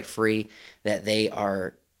copyright free that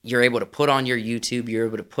you're able to put on your YouTube. You're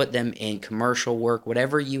able to put them in commercial work,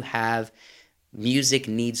 whatever you have music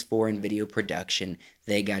needs for in video production.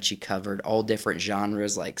 They got you covered. All different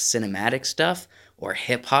genres like cinematic stuff or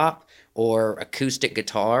hip hop or acoustic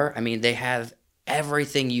guitar. I mean, they have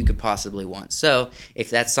everything you could possibly want. So if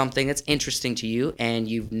that's something that's interesting to you and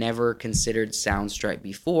you've never considered Soundstripe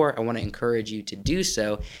before, I want to encourage you to do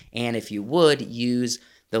so. And if you would, use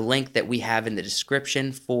the link that we have in the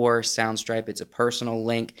description for Soundstripe. It's a personal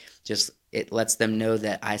link. It lets them know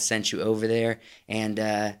that I sent you over there. And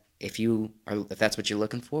if that's what you're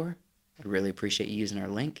looking for, I'd really appreciate you using our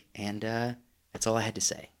link. And that's all I had to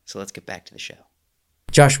say. So let's get back to the show.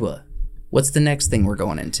 Joshua, what's the next thing we're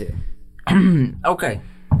going into? Okay.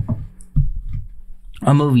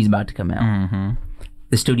 A movie's about to come out.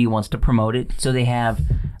 The studio wants to promote it, so they have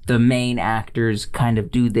the main actors kind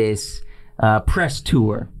of do this press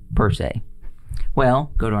tour, per se.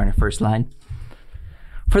 Well, go to our first slide.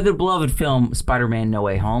 For the beloved film Spider-Man No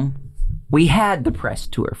Way Home, we had the press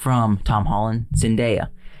tour from Tom Holland, Zendaya,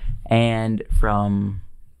 and from...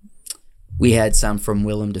 We had some from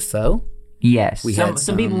Willem Dafoe. Yes,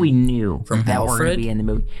 some people we knew from that were going to be in the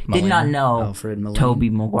movie. Did not know Tobey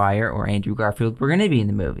Maguire or Andrew Garfield were going to be in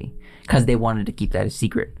the movie because they wanted to keep that a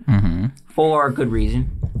secret for good reason.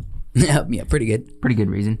 Yeah, pretty good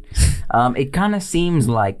reason. It kind of seems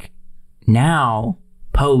like now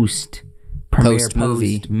post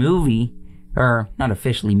movie, or not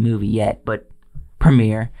officially movie yet, but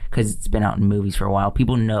premiere because it's been out in movies for a while.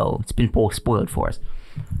 People know it's been spoiled for us.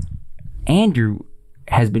 Andrew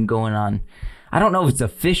has been going on, I don't know if it's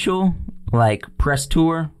official like press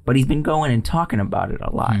tour, but he's been going and talking about it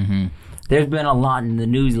a lot. There's been a lot in the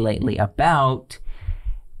news lately about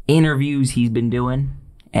interviews he's been doing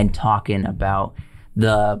and talking about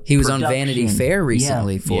the He was production. on Vanity Fair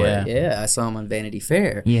recently for Yeah. it. Yeah, I saw him on Vanity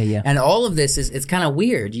Fair. Yeah. And all of this it's kind of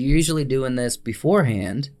weird. You're usually doing this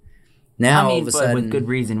beforehand. Now all of a but sudden, with good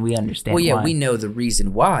reason, we understand. well, yeah, why. we know the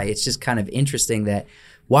reason why. It's just kind of interesting that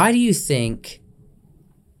why do you think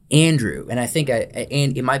Andrew, and I think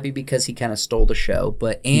and it might be because he kind of stole the show,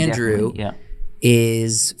 but Andrew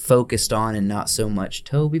is focused on and not so much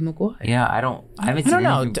Tobey Maguire. Yeah, I haven't seen I don't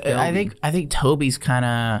know. anything with I think Toby's kind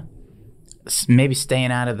of maybe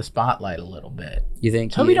staying out of the spotlight a little bit. You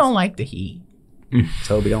think Toby don't like the heat,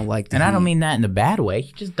 Toby don't like the and I don't heat. mean that in a bad way.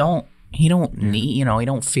 He just don't. He don't need. You know, he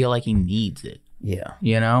don't feel like he needs it. Yeah.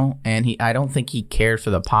 You know, and I don't think he cares for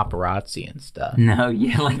the paparazzi and stuff. No,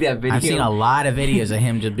 yeah, like that video. I've seen a lot of videos of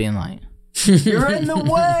him just being like, You're in the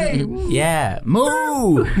way. "Yeah,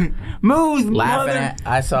 move." Move, Laughing mother. at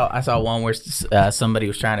I saw one where somebody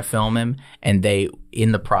was trying to film him, and they,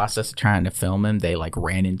 in the process of trying to film him, they like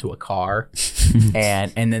ran into a car,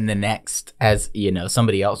 and then the next, as you know,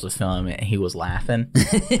 somebody else was filming it and he was laughing.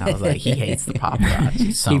 I was like, he hates the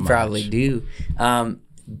paparazzi so He much. probably do.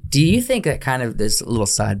 Do you think that kind of this little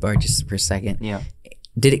sidebar just for a second? Yeah.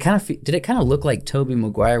 Did it kind of look like Tobey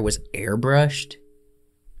Maguire was airbrushed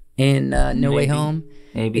in No Way Maybe. Home?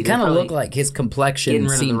 Maybe It they're kind of probably looked like his complexion getting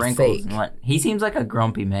rid of the seemed wrinkles. fake. And what, he seems like a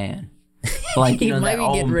grumpy man. Like He you know, might that be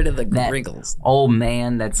old, getting rid of the that wrinkles. Old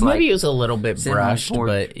man that's Maybe like he was a little bit sitting on brushed, the porch,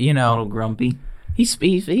 but you a little know, grumpy.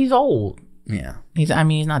 he's old. Yeah. He's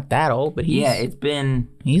not that old, but Yeah, it's been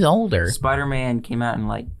he's older. Spider-Man came out in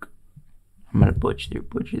like I'm gonna butcher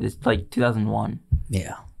this like 2001.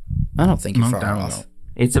 Yeah. I don't think you're Long far time off. ago.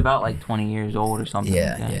 It's about like 20 years old or something.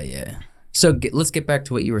 like that. Yeah. So let's get back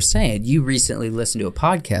to what you were saying. You recently listened to a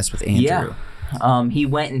podcast with Andrew. Yeah. He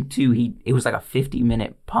went into it was like a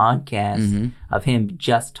 50-minute podcast of him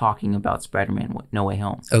just talking about Spider-Man No Way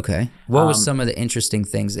Home. Okay. What was some of the interesting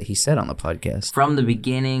things that he said on the podcast? From the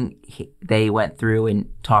beginning, they went through and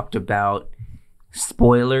talked about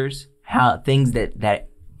spoilers, how things that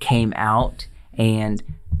came out, and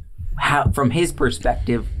how from his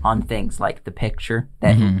perspective on things like the picture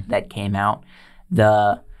that came out.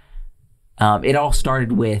 It all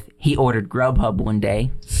started with he ordered Grubhub one day.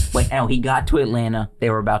 He got to Atlanta. They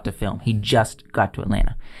were about to film. He just got to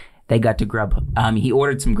Atlanta. They got to Grubhub. He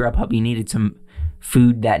ordered some Grubhub. He needed some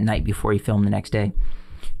food that night before he filmed the next day.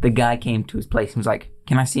 The guy came to his place and was like,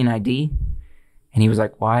 "Can I see an ID?" And he was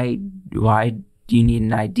like, "Why do you need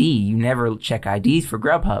an ID? You never check IDs for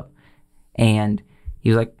Grubhub." And he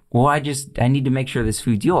was like, "Well, I need to make sure this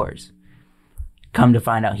food's yours." Come to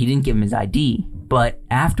find out, he didn't give him his ID. But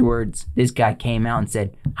afterwards, this guy came out and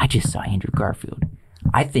said, "I just saw Andrew Garfield.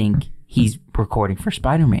 I think he's recording for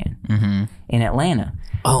Spider-Man in Atlanta."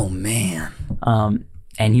 Oh, man.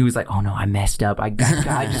 And he was like, "Oh, no, I messed up. I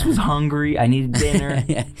just was hungry. I needed dinner."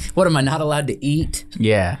 What, am I not allowed to eat?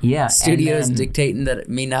 Yeah. Yeah. Studios and then dictating that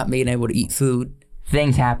me not being able to eat food.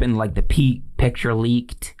 things happened, like the picture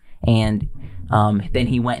leaked. And then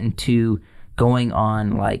he went into going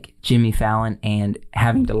on like Jimmy Fallon and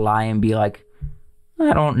having to lie and be like,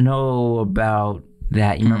 "I don't know about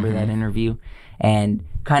that." You remember that interview? And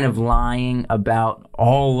kind of lying about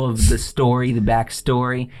all of the story, the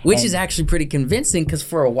backstory. Which is actually pretty convincing because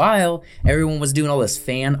for a while, everyone was doing all this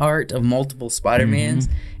fan art of multiple Spider-Mans.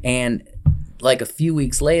 And like a few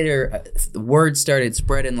weeks later, the word started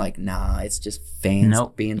spreading like, nah, it's just fans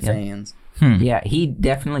being fans. Yeah, he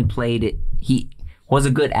definitely played it. He was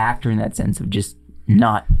a good actor in that sense of just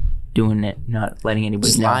not doing it, not letting anybody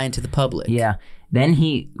Just know. lying to the public. Yeah. Then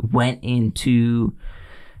he went into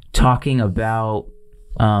talking about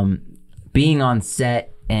being on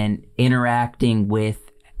set and interacting with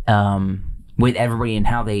everybody and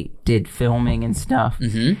how they did filming and stuff.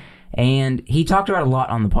 Mm-hmm. And he talked about it a lot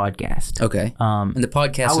on the podcast. Okay. And the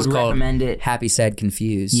podcast I is would called recommend it. Happy, Sad,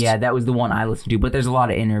 Confused. Yeah, that was the one I listened to. But there's a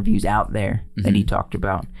lot of interviews out there that he talked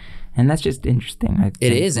about. And that's just interesting.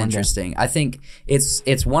 It is interesting. I think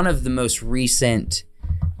it's one of the most recent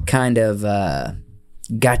kind of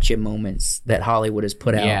gotcha moments that Hollywood has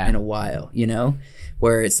put out in a while, you know?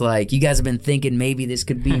 Where it's like, you guys have been thinking maybe this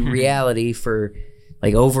could be reality for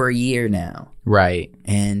like over a year now. Right.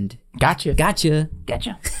 And Gotcha.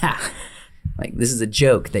 like, this is a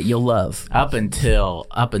joke that you'll love. Up until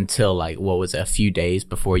like, what was it, a few days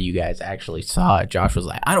before you guys actually saw it, Josh was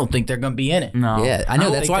like, "I don't think they're gonna be in it." No. Yeah, I know.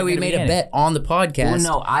 don't That's think why they're we gonna made be a in bet on the podcast.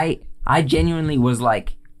 Well, no, I genuinely was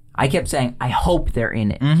like, I kept saying, I hope they're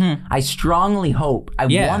in it. I strongly hope. I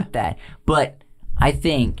want that. But I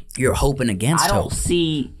think You're hoping against I don't hope.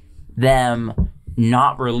 see them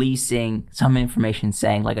not releasing some information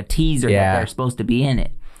saying like a teaser that they're supposed to be in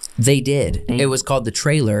it. They did. It was called the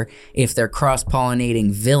trailer. If they're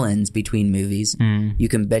cross-pollinating villains between movies, you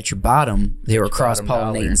can bet your bottom they were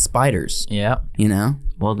cross-pollinating spiders. Yeah. You know?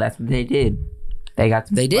 Well, that's what they did. They got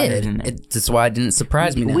some They spiders did. in it. That's why it didn't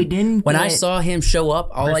surprise me now. We didn't When I get saw him show up,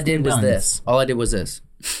 all I did was Kristen this. All I did was this.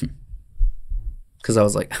 Because I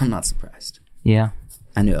was like, I'm not surprised. Yeah.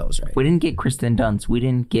 I knew I was right. We didn't get Kristen Dunst. We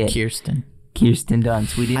didn't get Kirsten.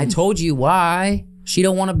 Dunst. We didn't. I told you why. She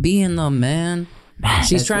don't want to be in them, man. She's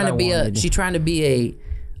That's trying what to I be wanted. she's trying to be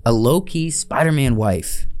a low-key Spider-Man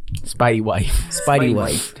wife. Spidey wife. Spidey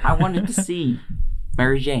wife. I wanted to see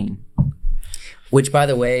Mary Jane. Which, by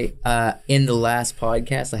the way, in the last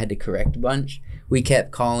podcast, I had to correct a bunch. We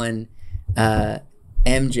kept calling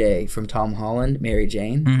MJ from Tom Holland Mary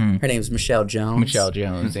Jane. Her name was Michelle Jones. Michelle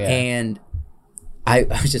Jones, yeah. And I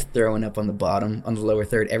was just throwing up on the bottom, on the lower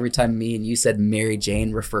third. Every time me and you said Mary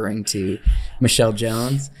Jane referring to Michelle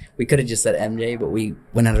Jones, we could have just said MJ, but we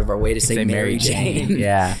went out of our way to say Mary Jane.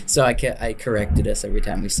 Yeah. So I corrected us every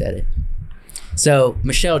time we said it. So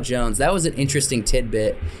Michelle Jones, that was an interesting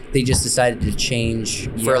tidbit. They just decided to change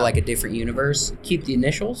for like a different universe. Keep the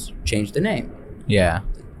initials, change the name. Yeah.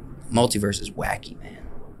 Multiverse is wacky, man.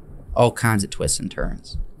 All kinds of twists and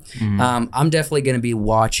turns. I'm definitely going to be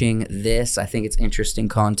watching this. I think it's interesting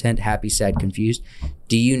content. Happy, sad, confused.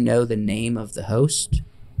 Do you know the name of the host?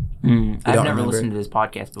 I've never remember? listened to this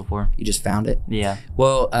podcast before. You just found it? Yeah.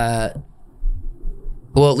 Well, at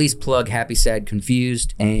least plug Happy, Sad,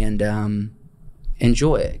 Confused and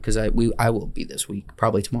enjoy it because I will be this week,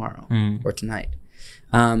 probably tomorrow or tonight.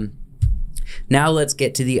 Now let's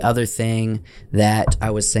get to the other thing that I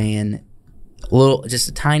was saying. Just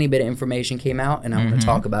a tiny bit of information came out, and I'm going to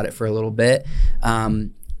talk about it for a little bit.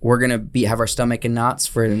 We're going to have our stomach in knots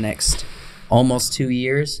for the next almost 2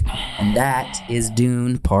 years, and that is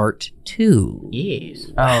Dune Part 2.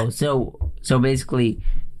 Yes. Oh, so basically,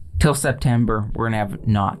 till September, we're gonna have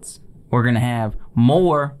knots. We're gonna have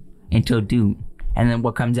more until Dune, and then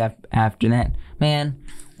what comes after that, man?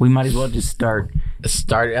 We might as well just start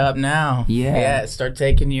Start it up now. Yeah. Yeah. Start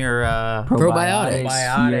taking your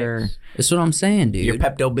Probiotics. That's what I'm saying, dude. your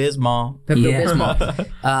Pepto-Bismol.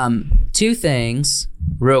 Pepto-Bismol. Two things,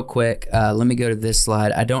 real quick. Let me go to this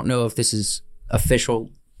slide. I don't know if this is official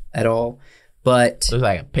at all, but Looks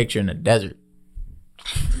like a picture in the desert.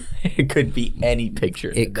 It could be any picture.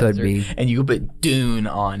 In It the could desert. be. And you could put Dune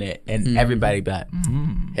on it, and everybody be like,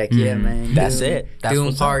 heck yeah, man. That's Dune. it. That's Dune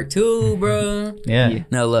what's Part 2, bro. Yeah.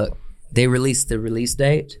 No, look, they released the release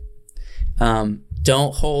date.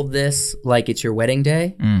 Don't hold this like it's your wedding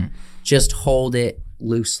day. Just hold it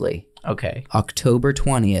loosely. Okay. October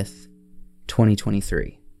 20th,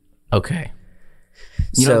 2023. Okay.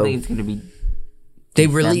 You So don't think it's gonna be? they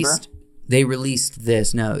December? released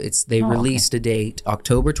this. No, they released a date,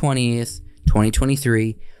 October 20th,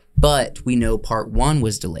 2023. But we know Part 1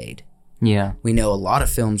 was delayed. Yeah. We know a lot of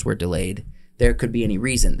films were delayed. There could be any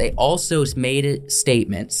reason. They also made a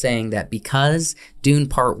statement saying that because Dune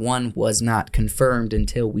Part 1 was not confirmed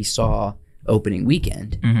until we saw opening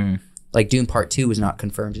weekend, like Dune Part 2 was not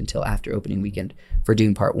confirmed until after opening weekend for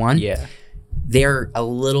Dune Part 1, Yeah. they're a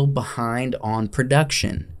little behind on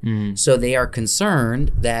production. So they are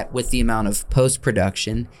concerned that with the amount of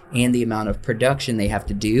post-production and the amount of production they have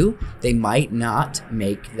to do, they might not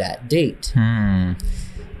make that date.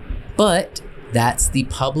 But that's the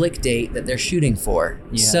public date that they're shooting for.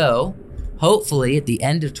 Yeah. So hopefully at the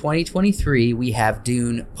end of 2023, we have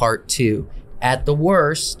Dune Part 2. At the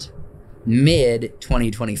worst, mid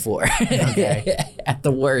 2024. Okay. At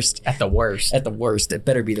the worst. At the worst. At the worst. It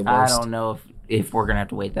better be the I worst. don't know if we're gonna have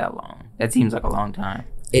to wait that long. That seems like a long time.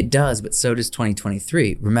 It does, but so does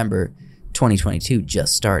 2023. Remember, 2022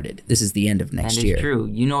 just started. This is the end of next And year. it's true.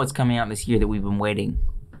 You know what's coming out this year that we've been waiting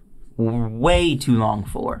way too long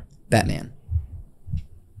for? Batman.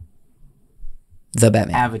 The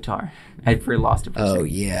Batman. Avatar. I lost it for a Oh, second.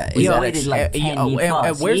 yeah. We Is that waited like 10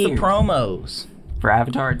 plus where's the years promos? for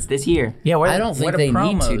Avatar. It's this year. Yeah, I don't think they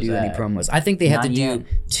need to do any promos. I think they have Not to do yet.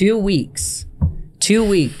 2 weeks. 2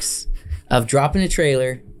 weeks of dropping a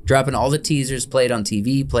trailer, dropping all the teasers, play it on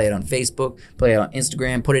TV, play it on Facebook, play it on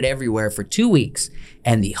Instagram, put it everywhere for 2 weeks,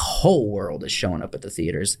 and the whole world is showing up at the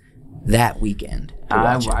theaters that weekend to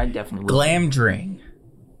watch it. I definitely will. Glamdring.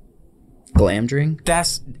 Glamdring?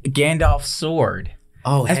 That's Gandalf's sword.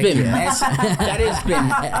 Oh, That's heck been yeah. that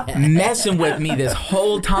has been messing with me this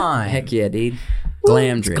whole time. Heck yeah, dude.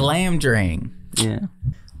 Glamdring. Glamdring. Yeah.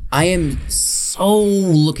 I am so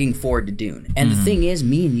looking forward to Dune. And the thing is,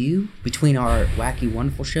 me and you, between our Wacky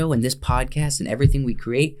Wonderful show and this podcast and everything we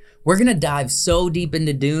create, we're gonna dive so deep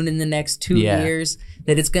into Dune in the next 2 years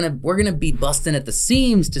that we're gonna be busting at the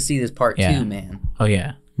seams to see this part 2, man. Oh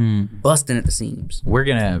yeah. Busting at the seams. We're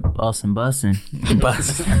gonna busting. bust.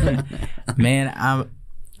 Man,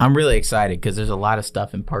 I'm really excited because there's a lot of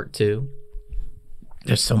stuff in part 2.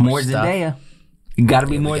 There's so More much stuff. Zendaya. You got to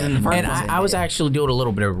be more than the first And one. I was actually doing a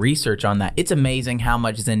little bit of research on that. It's amazing how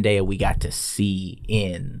much Zendaya we got to see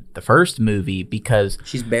in the first movie because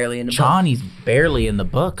she's barely in the book. Chani's barely in the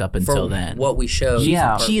book up until For then. what we showed.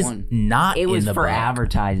 She's not It was in the for book.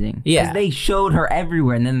 advertising. Yeah. Because they showed her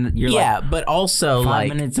everywhere, and then you're like, but also 5 like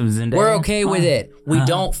minutes of Zendaya. We're okay with it. We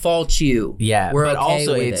don't fault you. yeah, We're but okay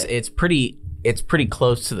also with it's pretty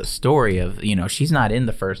close to the story of she's not in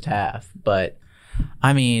the first half, but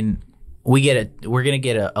I mean. We're gonna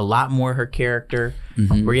get a lot more of her character.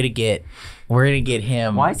 We're gonna get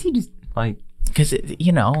him. Why is he just like? Because he's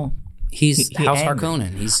he House angry.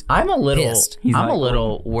 Harkonnen. I'm a little pissed. I'm a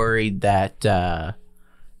little worried that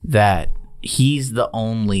that he's the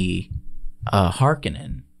only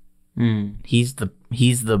Harkonnen. He's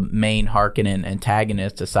the main Harkonnen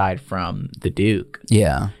antagonist aside from the Duke.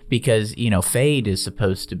 Yeah, Because Fade is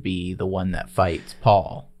supposed to be the one that fights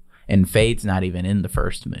Paul, and Fade's not even in the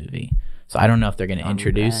first movie. So I don't know if they're going to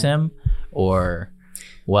introduce him or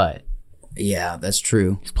what. yeah, that's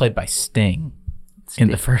true. He's played by Sting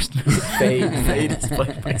in the first movie. Fade is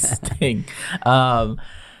played by Sting.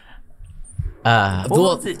 What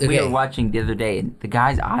was it we were watching the other day? And the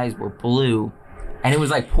guy's eyes were blue, and it was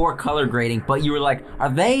like poor color grading. But you were like, "Are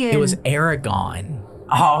they in?" It was Aragon.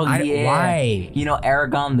 Oh I- yeah. why?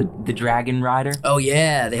 Aragon, the dragon rider. Oh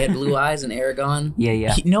yeah, they had blue eyes in Aragon.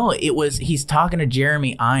 Yeah. He's talking to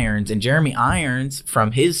Jeremy Irons, and Jeremy Irons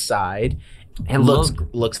from his side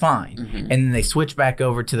looks fine. And then they switch back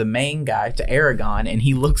over to the main guy, to Aragon, and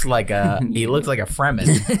he looks like a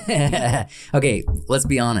Fremen. Okay, let's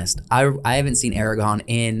be honest. I haven't seen Aragon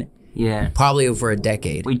in Yeah. probably over a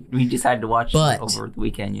decade. We decided to watch But- it over the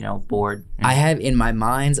weekend. Bored. I have in my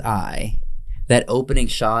mind's eye that opening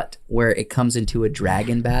shot where it comes into a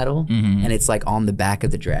dragon battle and it's like on the back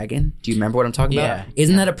of the dragon. Do you remember what I'm talking Yeah. about?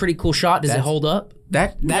 Isn't that a pretty cool shot? Does it hold up?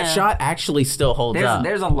 That shot actually still holds up.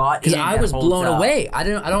 There's a lot. Because in it I that was holds blown up. away. I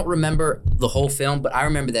don't remember the whole film, but I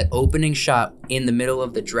remember that opening shot in the middle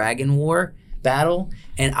of the Dragon War battle,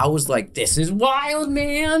 and I was like, "This is wild,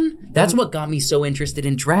 man!" That's what got me so interested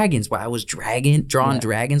in dragons. Why I was drawing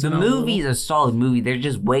dragons. The when I was movie's little. a solid movie. There's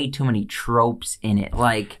just way too many tropes in it.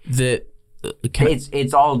 Like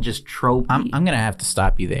it's all just tropey. I'm gonna have to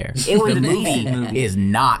stop you there. It was the a movie decent movie. is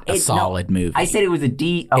not a It's solid movie. I said it was a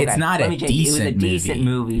okay, It's not let a me change it. It was a decent decent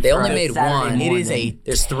movie. They for only a made Saturday one. It is morning.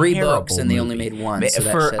 There's 3 books, terrible and they only movie. made one. So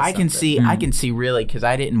that For says I can something. I can see really because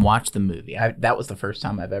I didn't watch the movie. That was the first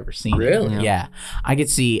time I've ever seen it. Really? Yeah. I could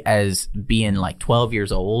see as being like 12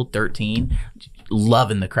 years old, 13,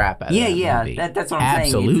 loving the crap out of that movie. That's what I'm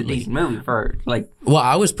saying. It's a decent movie for like. Well,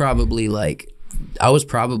 I was probably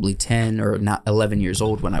 10 or not 11 years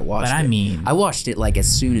old when I watched it. But I mean, I watched it like as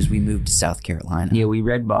soon as we moved to South Carolina. Yeah, we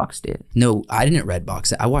redboxed it. No, I didn't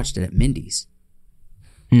redbox it. I watched it at Mindy's.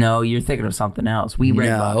 No, you're thinking of something else. We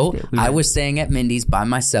redboxed it. I was staying at Mindy's by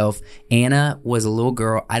myself. Anna was a little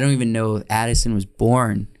girl. I don't even know if Addison was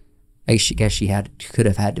born. I guess she could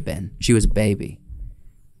have had to been. She was a baby.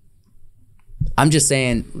 I'm just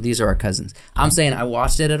saying these are our cousins. I'm saying I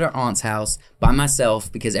watched it at our aunt's house by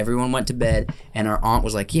myself because everyone went to bed, and our aunt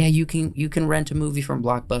was like, "Yeah, you can rent a movie from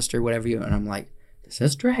Blockbuster, whatever you." And I'm like, "This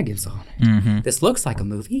has dragons on it. This looks like a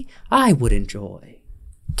movie I would enjoy."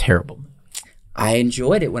 terrible. I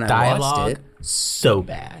enjoyed it when I watched it. So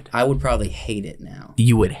bad. I would probably hate it now.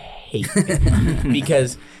 You would hate it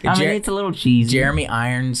because it's a little cheesy. Jeremy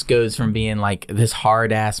Irons goes from being like this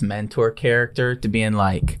hard ass mentor character to being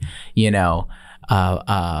like,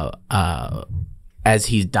 as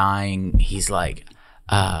he's dying, he's like,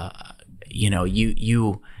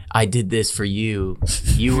 I did this for you.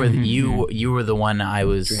 You were you were the one I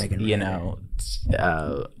was,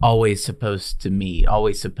 always supposed to meet. I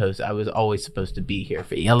was always supposed to be here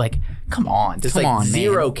for you. Like, come on,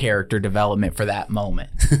 zero character development for that moment.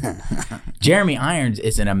 Jeremy Irons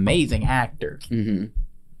is an amazing actor,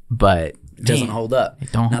 but it doesn't hold up.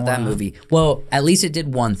 Not that movie. Well, at least it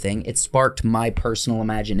did one thing. It sparked my personal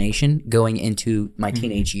imagination going into my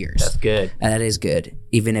teenage years. That's good. And that is good,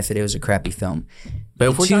 even if it was a crappy film. But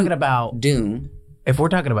if we're talking about Dune,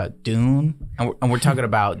 and we're talking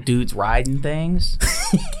about dudes riding things,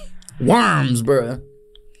 worms, bruh.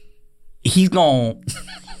 He's gonna.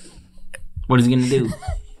 What is he gonna do?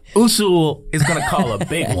 Usul is going to call a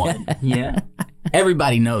big one. Yeah.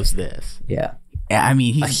 Everybody knows this. Yeah. I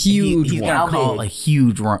mean, he's A huge he's one. going to call big? a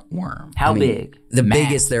huge worm. How I mean, big? The Mass.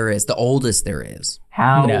 biggest there is. The oldest there is.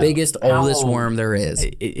 How The biggest, how oldest old? worm there is.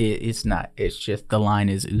 It's not. It's just the line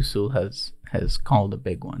is Usul has called a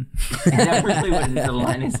big one. Is that really what the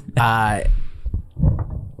line is?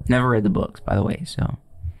 Never read the books, by the way. So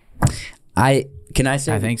I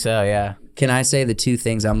think so. Yeah. Can I say the two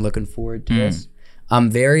things I'm looking forward to this? I'm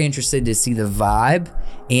very interested to see the vibe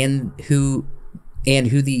and who's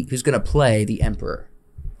going to play the Emperor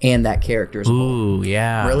and that character as well. Ooh,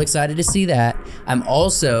 yeah. Real excited to see that. I'm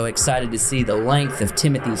also excited to see the length of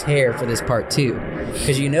Timothy's hair for this part 2,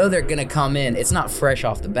 because they're going to come in. It's not fresh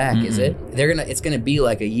off the back, is it? It's going to be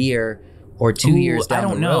like a year or 2 years down I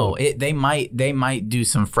don't the know. road. They might do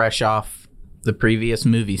some fresh off the previous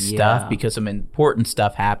movie stuff because some important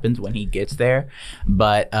stuff happens when he gets there,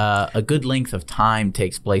 but a good length of time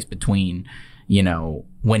takes place between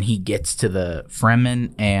when he gets to the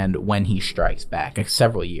Fremen and when he strikes back, like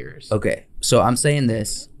several years. Okay, so I'm saying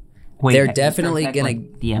this. wait, They're he definitely strikes back gonna-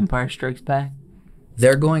 like The Empire Strikes Back.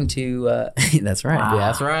 They're going to that's right. Wow.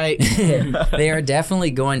 That's right. They are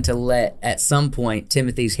definitely going to let at some point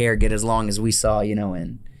Timothy's hair get as long as we saw,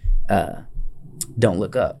 in Don't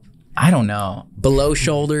Look Up. I don't know. Below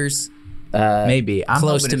shoulders, Maybe. I'm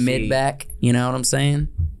close hoping to see- mid back. You know what I'm saying?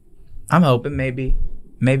 I'm hoping maybe.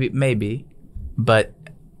 But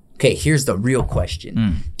Okay, here's the real question. Hmm.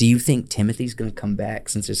 Do you think Timothy's going to come back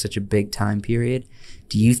since there's such a big time period?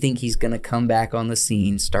 Do you think he's going to come back on the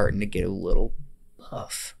scene starting to get a little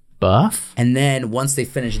buff? And then once they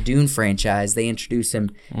finish Dune franchise, they introduce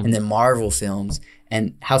him in the Marvel films.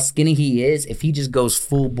 And how skinny he is, if he just goes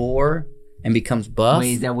full bore and becomes buff.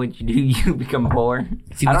 Wait, is that what you do? You become boar?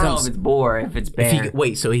 If he I don't know becomes- if it's boar, if it's bear.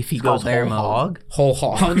 so if he It's called goes bear whole mode. hog, Whole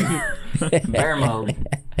hog. Bear mode.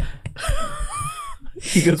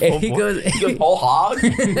 he goes If he goes, whole hog.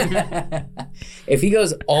 if he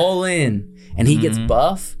goes all in and he gets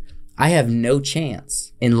buff, I have no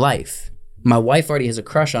chance in life. My wife already has a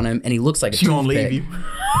crush on him, and he looks like a She won't toothpick. leave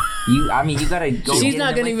you. You gotta go. She's get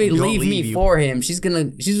not him gonna like- even Don't leave me leave you. for him. She's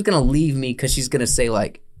just gonna leave me because she's gonna say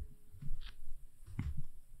like,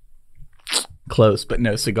 Close, but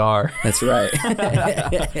no cigar. "That's right."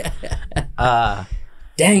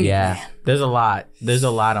 Dang, Yeah, man. there's a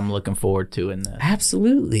lot I'm looking forward to in this.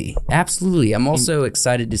 Absolutely. I'm also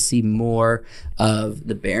excited to see more of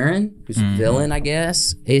the Baron, who's a villain, I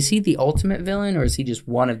guess. Is he the ultimate villain, or is he just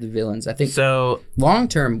one of the villains? I think So long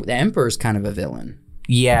term, the Emperor's kind of a villain.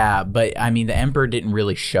 yeah, but I mean the Emperor didn't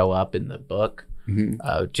really show up in the book.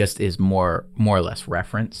 Just is more or less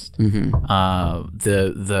referenced. But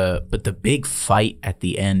the big fight at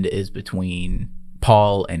the end is between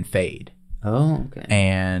Paul and Fade. Oh, okay.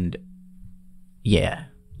 And yeah,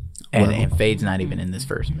 and Fade's not even in this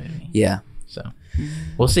first movie. Yeah. So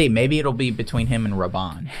we'll see. Maybe it'll be between him and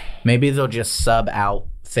Raban. Maybe they'll just sub out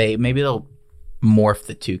Fade. Maybe they'll morph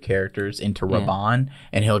the two characters into Raban,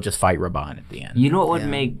 and he'll just fight Raban at the end. You know what would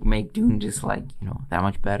make Dune just like that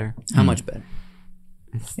much better? How much better?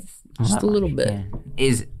 Just a little bit. Yeah.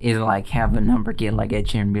 Is like have a number get like Ed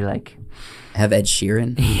Sheeran be like Have Ed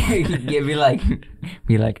Sheeran? yeah,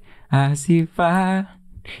 be like I see fire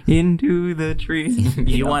into the trees.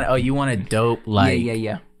 You want a dope like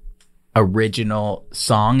yeah. original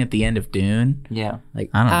song at the end of Dune? Yeah. Like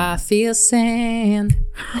I don't know. I feel sand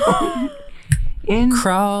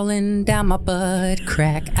crawling down my butt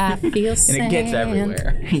crack. I feel And sand. it gets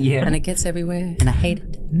everywhere. Yeah. And it gets everywhere. And I hate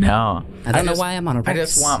it. No, I don't know why I'm on a I Rex.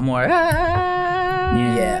 just want more.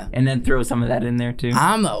 Yeah. And then throw some of that in there too.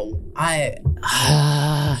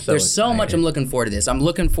 There's so much excited. I'm looking forward to this. I'm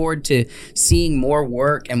looking forward to seeing more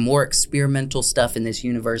work and more experimental stuff in this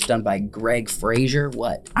universe done by Greg Fraser.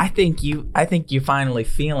 What? I think you finally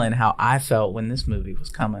feeling how I felt when this movie was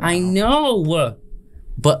coming. I out. know.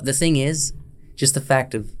 But the thing is, just the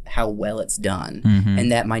fact of how well it's done, and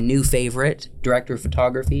that my new favorite director of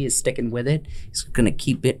photography is sticking with it. He's gonna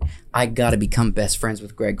keep it. I gotta become best friends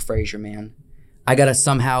with Greg Fraser, man. I gotta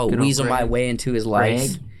somehow Good old weasel my Greg. way into his life,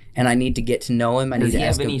 Greg? and I need to get to know him. I need Does to he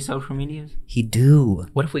ask have him. any social medias? He do.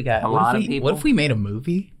 What if we got A what lot if of we- people? What if we made a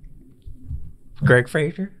movie? Greg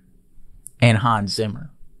Fraser and Hans Zimmer.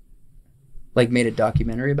 Like made a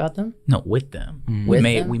documentary about them. No, with them. With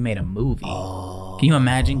we them? made a movie. Can you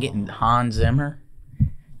imagine getting Hans Zimmer?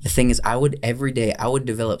 The thing is, I would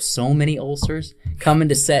develop so many ulcers coming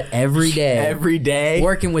to set every day. Every day.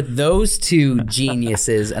 Working with those two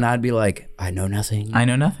geniuses, and I'd be like, I know nothing. I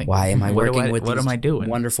know nothing. Why am I What working with what these am I doing?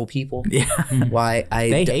 wonderful people? Yeah. Why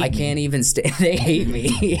They hate I me. can't even stay. They hate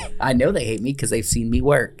me. I know they hate me because they've seen me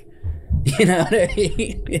work. You know what I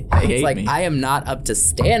mean? It's hate like me. I am not up to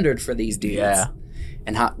standard for these dudes. Yeah.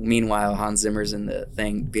 And meanwhile, Hans Zimmer's in the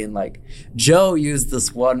thing being like, Joe used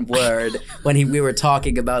this one word when we were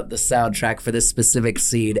talking about the soundtrack for this specific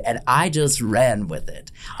scene, and I just ran with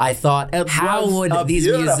it. I thought, how would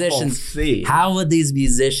these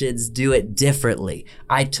musicians do it differently?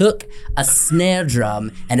 I took a snare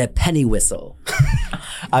drum and a penny whistle.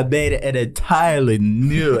 I made an entirely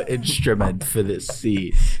new instrument for this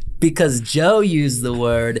scene. Because Joe used the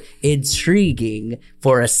word intriguing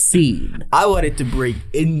for a scene. I wanted to bring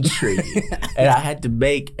intrigue, and I had to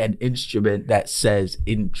make an instrument that says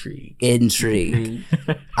intrigue. Intrigue.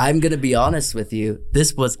 I'm going to be honest with you.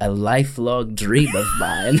 This was a lifelong dream of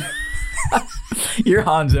mine. Your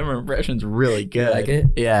Hans Zimmer impression's really good. You like it?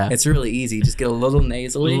 Yeah. It's really easy. Just get a little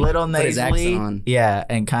nasally. Put his accent on. Yeah,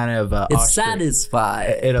 and kind of It's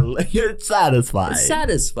satisfying. It's satisfying. It's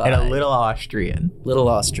satisfying. And a little Austrian. Little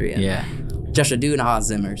Austrian. Yeah. Joshua, do Hans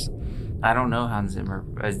Zimmer's. I don't know Hans Zimmer.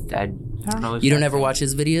 I don't know. You don't ever watch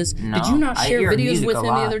his videos? No. Did you not I share hear videos music with a him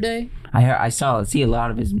the lot. other day? I see a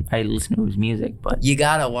lot of his. I listen to his music, but You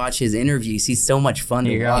gotta watch his interviews. He's so much fun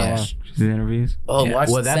to watch. his interviews. Oh, Yeah. watch.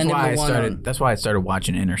 Well, that's send him why the I one started. on- That's why I started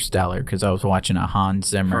watching Interstellar, because I was watching a Hans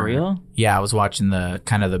Zimmer. For real? Yeah, I was watching the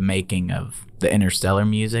kind of the making of the Interstellar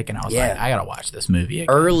music, and I was Yeah. like, I gotta watch this movie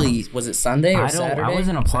again. early. Was it Sunday or Saturday? I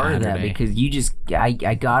wasn't a part of that Saturday. because you just. I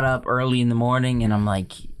got up early in the morning and I'm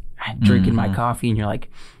like drinking my coffee and you're like,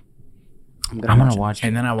 I'm gonna watch it.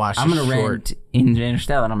 And then I watched. I'm gonna a short. rent in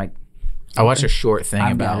Interstellar and I'm like, I watched a short thing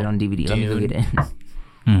I've about got it on DVD. Let me go Dune. get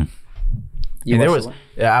it. You And there watched was.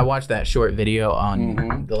 the I watched that short video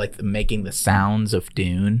on the making the sounds of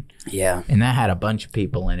Dune. Yeah. And that had a bunch of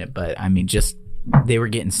people in it, but I mean, just they were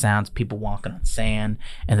getting sounds, people walking on sand,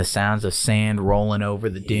 and the sounds of sand rolling over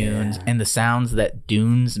the dunes, and the sounds that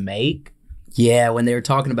dunes make. Yeah, when they were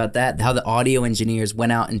talking about that, how the audio engineers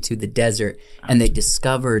went out into the desert and they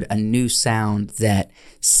discovered a new sound that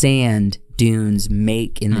sand dunes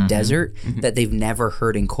make in the desert that they've never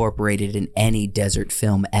heard incorporated in any desert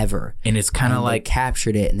film ever. And it's kind of And like they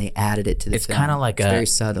captured it and they added it to the it's film. kind of like it's a very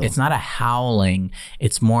subtle. It's not a howling.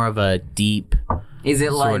 It's more of a deep. Is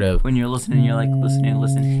it like Sort of. when you're listening, you're like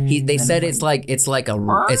listening? They said it's like a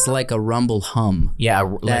rumble hum. Yeah,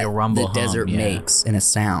 like that a rumble the hum, desert yeah. makes in a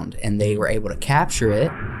sound, and they were able to capture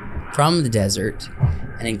it from the desert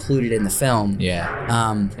and include it in the film.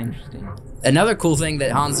 Yeah. Interesting. Another cool thing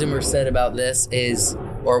that Hans Zimmer said about this is,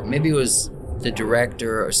 or maybe it was the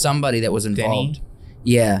director or somebody that was involved. Denis?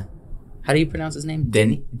 Yeah. How do you pronounce his name?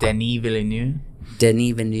 Denis Villeneuve.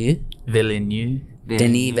 Denis Villeneuve. Villeneuve.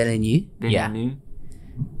 Denis Villeneuve. Yeah.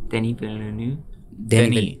 Denis Villeneuve.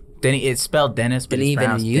 Denis. It's spelled Dennis, but Denis it's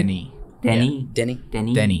pronounced Villeneuve? Denis. Denis. Denny.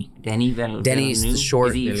 Denis. Denis. Denis Villeneuve. Denis is the short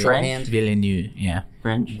Is he shorthand. Villeneuve. Yeah.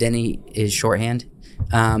 French. Denny is shorthand.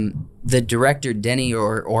 The director Denny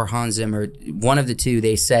or Hans Zimmer, one of the two,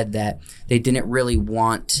 they said that they didn't really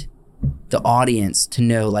want the audience to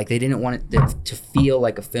know, like they didn't want it to feel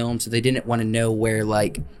like a film, so they didn't want to know where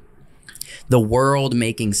like the world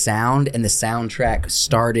making sound and the soundtrack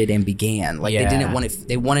started and began. Like they didn't want it.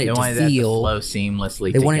 They wanted it to that to feel. flow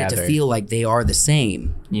seamlessly. They wanted it together. to feel like they are the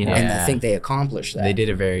same. Yeah. And I think they accomplished that. They did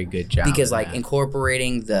a very good job because of like that.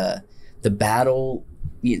 incorporating the battle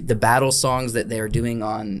songs that they're doing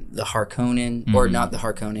on the Harkonnen or not the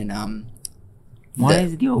Harkonnen. Why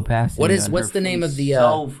is the opacity? What's the name of the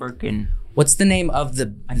so freaking? what's the name of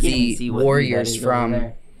the warriors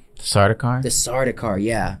from Sardaukar? the Sardaukar?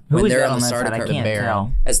 Yeah, Who when is they're that on the on that side? I Sardaukar, can't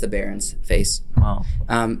tell. that's the Baron's face. Wow.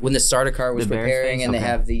 When the Sardaukar was The Baron's preparing face? and they Okay.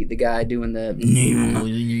 have the guy doing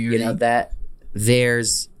the that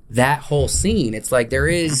there's that whole scene. It's like there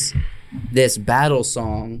is this battle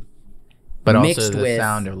song. But also mixed the with-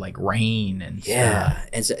 sound of like rain and Yeah, stuff.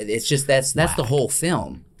 and so it's just that's the whole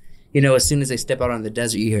film. You know, as soon as they step out on the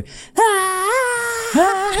desert, you hear.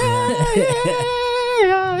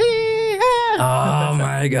 Oh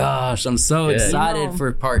my gosh! I'm so excited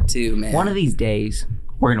for part 2, man. One of these days,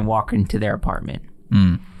 we're gonna walk into their apartment,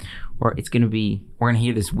 or we're gonna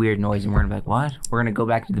hear this weird noise, and we're gonna be like, "What?" We're gonna go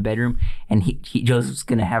back to the bedroom, and Joseph's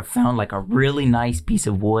gonna have found like a really nice piece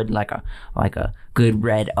of wood, like a good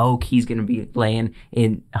red oak. He's gonna be laying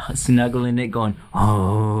in, snuggling it, going,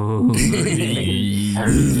 "Oh."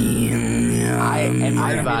 And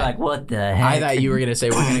we're gonna be like, "What the heck?" I thought you were gonna say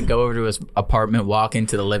we're gonna go over to his apartment, walk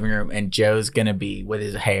into the living room, and Joe's gonna be with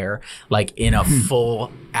his hair like in a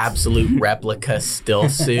full, absolute replica still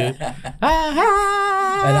suit.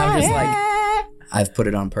 And I'm just like, I've put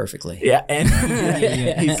it on perfectly. Yeah, and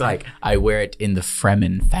he's like, I wear it in the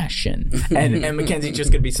Fremen fashion, and Mackenzie's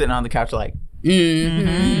just gonna be sitting on the couch like,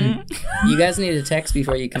 You guys need to text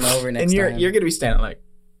before you come over next And time. you're gonna be standing like,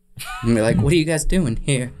 And be like, what are you guys doing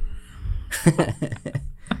here?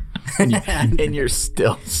 in your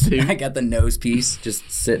still suit. I got the nose piece just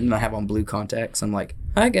sitting. I have on blue contacts. I'm like,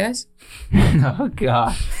 hi guys. Oh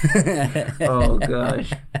gosh. Oh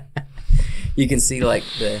gosh. You can see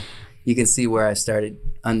you can see where I started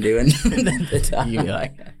undoing the top. You be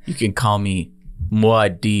like, you can call me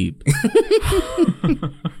Muad'Dib.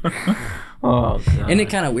 Oh god. Isn't it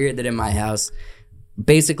kind of weird that in my house,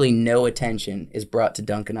 basically no attention is brought to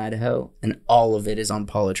Duncan, Idaho, and all of it is on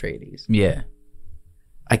Paul Atreides. Yeah.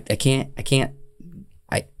 I can't.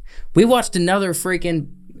 We watched another freaking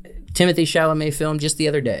Timothée Chalamet film just the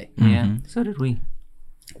other day. Yeah. So did we.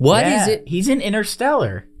 What is Yeah, it? He's in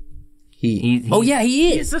Interstellar. He's Oh yeah,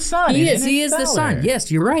 he is. He's the son. He in is. He is the Interstellar. son. Yes,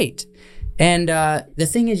 you're right. And the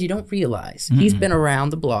thing is, you don't realize he's been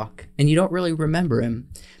around the block, and you don't really remember him.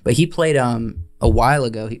 But he played a while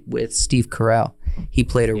ago with Steve Carell. He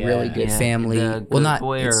played a really good family. The well, good not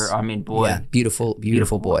boy, it's- or I mean boy. Yeah, beautiful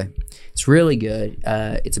boy. It's really good.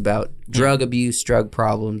 It's about drug abuse, drug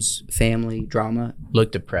problems, family drama.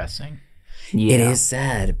 Look depressing. Yeah. It is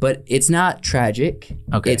sad, but it's not tragic.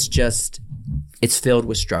 Okay. It's just it's filled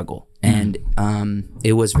with struggle, and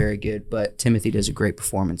it was very good. But Timothy does a great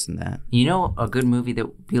performance in that. You know, a good movie that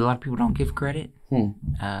a lot of people don't give credit.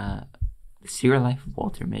 The Serial Life of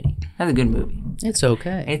Walter Mitty. That's a good movie. It's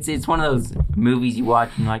okay. It's one of those movies you watch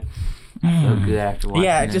and you're like, so good after watching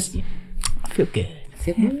Yeah, it. just I feel good.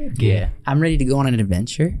 Yeah. Yeah. I'm ready to go on an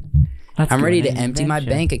adventure. Let's I'm go ready on to an empty my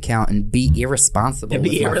adventure. bank account and be irresponsible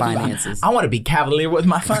with my finances. I want to be cavalier with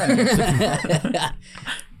my finances.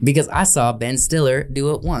 Because I saw Ben Stiller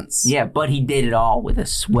do it once. Yeah, but he did it all with a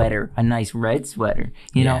sweater, a nice red sweater.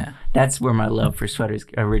 You know, Yeah. that's where my love for sweaters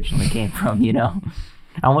originally came from, you know.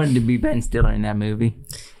 I wanted to be Ben Stiller in that movie.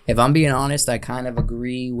 If I'm being honest, I kind of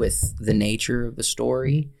agree with the nature of the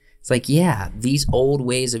story. It's like, yeah, these old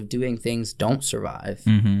ways of doing things don't survive.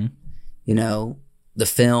 Mm-hmm. You know, the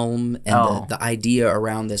film and the idea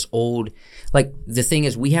around this old, like the thing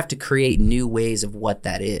is we have to create new ways of what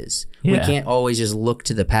that is. We Yeah. can't always just look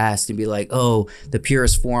to the past and be like, oh, the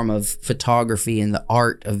purest form of photography and the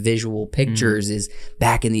art of visual pictures is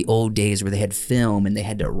back in the old days where they had film and they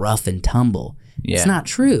had to rough and tumble. Yeah. It's not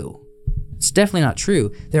true. It's definitely not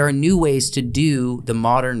true. There are new ways to do the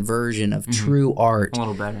modern version of true art A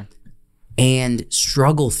little better. and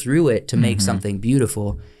struggle through it to make something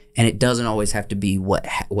beautiful. And it doesn't always have to be what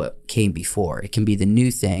came before. It can be the new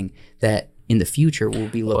thing that in the future will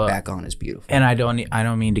be looked back on as beautiful. And I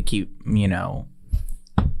don't mean to keep,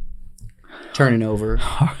 Turning over.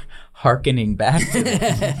 hearkening back to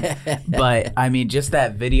this. But I mean, just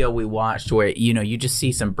that video we watched where, you just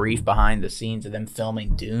see some brief behind the scenes of them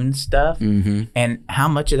filming Dune stuff. Mm-hmm. And how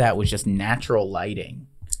much of that was just natural lighting.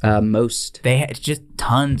 Most. They had just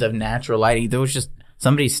tons of natural lighting. There was just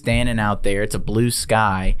somebody standing out there. It's a blue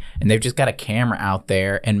sky, and they've just got a camera out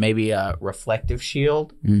there and maybe a reflective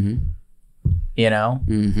shield. Mm-hmm.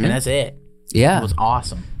 And that's it. Yeah. It was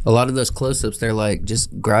awesome. A lot of those close-ups, they're like,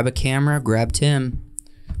 just grab a camera, grab Tim.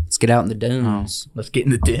 Let's get out in the dunes. Let's get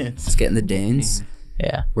in the dunes. Let's get in the dunes.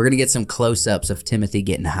 Yeah. We're going to get some close-ups of Timothy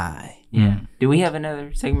getting high. Yeah. Do we have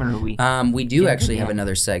another segment or we? We do actually have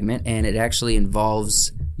another segment, and it actually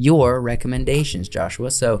involves your recommendations,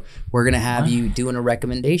 Joshua. So we're going to have you doing a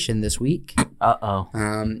recommendation this week. Uh-oh.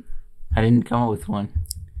 I didn't come up with one.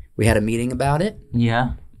 We had a meeting about it.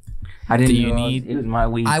 Yeah. I didn't Do you know need- it was my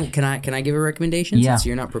week. Can I give a recommendation Yeah. since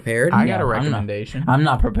you're not prepared? I got a I'm not- recommendation. I'm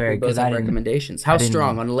not We prepared both because I have didn't. recommendations. How didn't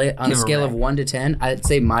strong on a give a scale of rec. 1 to 10? I'd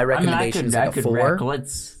say my recommendation is like a 4.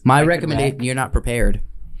 My recommendation. You're not prepared.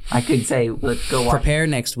 I could say let's go watch. Prepare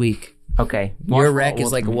next week. Okay. Your rec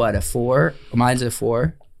is like what, a 4? Mine's a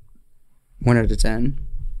 4. 1 out of 10.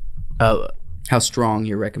 How strong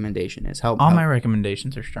your recommendation is? All my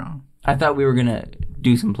recommendations are strong. I thought we were gonna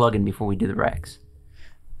do some plugging before we do the recs.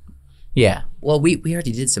 Yeah. Well, we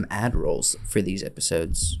already did some ad rolls for these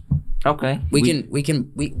episodes. Okay.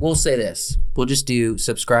 We'll say this. We'll just do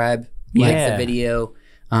subscribe, like Yeah. the video.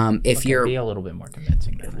 If Be you're a little bit more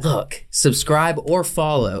convincing. Than that. look, subscribe or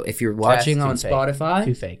follow if you're watching That's on too fake. Spotify.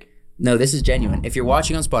 Too fake. No, this is genuine. If you're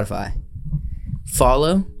watching on Spotify,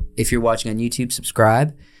 follow. If you're watching on YouTube,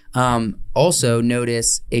 subscribe. Also,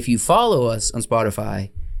 notice if you follow us on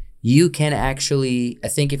Spotify, you can actually, I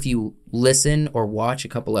think if you listen or watch a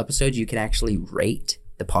couple episodes, you can actually rate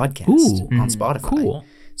the podcast on Spotify. Cool.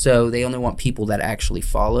 So they only want people that actually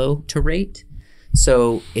follow to rate.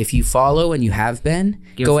 So if you follow and you have been,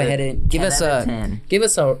 go us a ahead and give 10 us out of a 10. give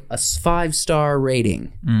us a 5-star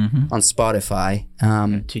rating on Spotify.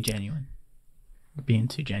 Too genuine. Being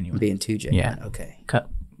too genuine. Being too genuine. Yeah. Okay.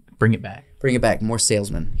 Bring it back. Bring it back. More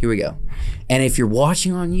salesmen. Here we go. And if you're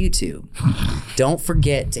watching on YouTube, don't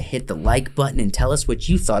forget to hit the like button and tell us what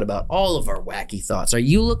you thought about all of our wacky thoughts. Are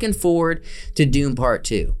you looking forward to Dune Part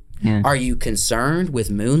 2? Yeah. Are you concerned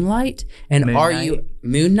with Moonlight? And are you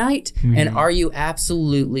Moon Knight? And are you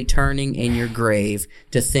absolutely turning in your grave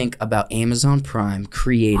to think about Amazon Prime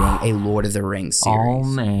creating a Lord of the Rings series? Oh,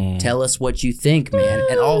 man. Tell us what you think, man.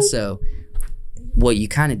 And also, well, you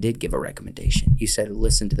kind of did give a recommendation. You said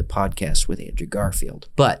listen to the podcast with Andrew Garfield,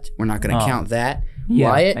 but we're not going to count that. Yeah,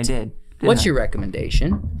 Wyatt, I did. What's your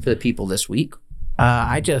recommendation for the people this week?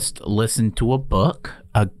 I just listened to a book,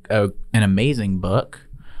 an amazing book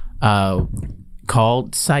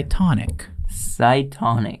called Cytonic.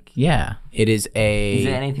 Cytonic. Yeah, it is a. Is it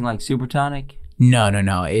anything like Supertonic? No.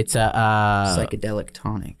 It's a Psychedelic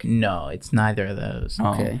tonic. No, it's neither of those.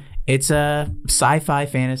 Oh. Okay. It's a sci-fi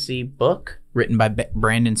fantasy book written by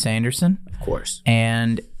Brandon Sanderson, Of course.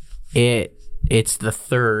 and it's the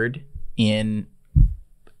third in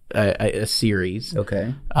a series.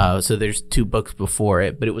 Okay. So there's 2 books before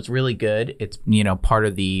it, but it was really good. It's part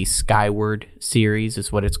of the Skyward series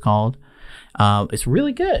is what it's called. It's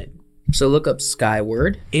really good. So look up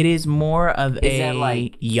Skyward. It is more of Is that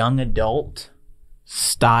like- young adult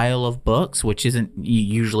style of books, which isn't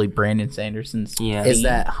usually Brandon Sanderson's. Yeah. Is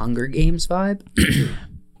that Hunger Games vibe?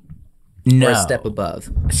 No, Or a step above?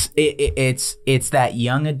 it's that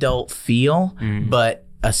young adult feel, but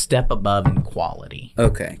a step above in quality.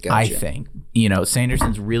 Okay, gotcha. I think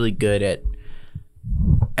Sanderson's really good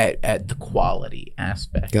at the quality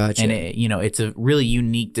aspect. Gotcha. And it's a really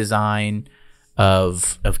unique design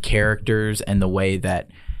of characters and the way that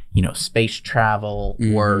space travel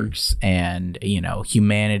works, and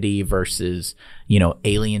humanity versus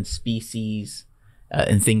alien species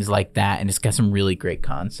and things like that. And it's got some really great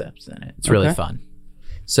concepts in it. It's really fun.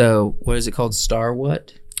 So what is it called? Star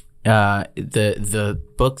what? The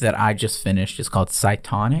book that I just finished is called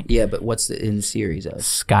Cytonic. Yeah, but what's in the series of?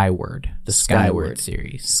 Skyward, the Skyward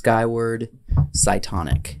series. Skyward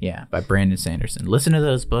Cytonic. Yeah, by Brandon Sanderson. Listen to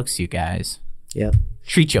those books, you guys. Yep.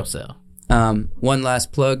 Treat yourself. One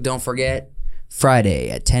last plug. Don't forget, Friday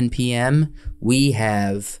at 10 p.m., we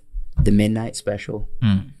have the Midnight Special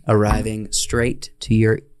arriving straight to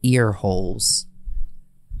your ear holes.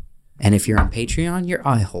 And if you're on Patreon, your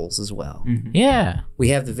eye holes as well. Yeah. We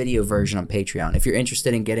have the video version on Patreon. If you're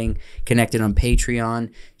interested in getting connected on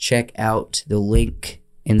Patreon, check out the link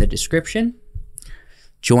in the description.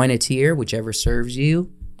 Join a tier, whichever serves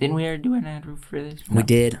you. Didn't we ever do an ad for this? We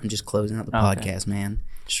did. I'm just closing out the Okay. podcast, man.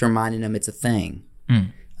 Just reminding them it's a thing.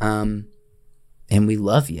 And we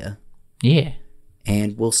love you. Yeah.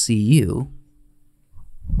 And we'll see you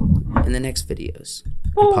in the next videos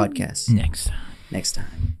or podcasts next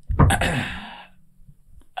time.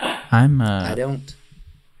 I don't.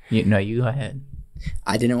 You go ahead.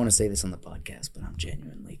 I didn't want to say this on the podcast, but I'm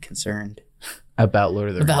genuinely concerned About Lord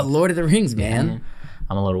of the Rings. Lord of the Rings, man.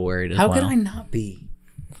 I'm a little worried as How well. could I not be?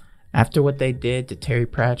 After what they did to Terry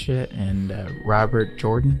Pratchett and Robert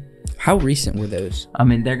Jordan. How recent were those? I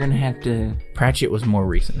mean, they're gonna have to. Pratchett was more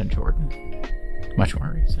recent than Jordan. Much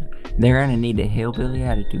more recent. They're gonna need a hillbilly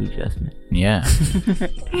attitude adjustment. Yeah.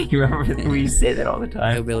 You remember that we say that all the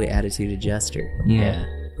time? Hillbilly attitude adjuster. Yeah.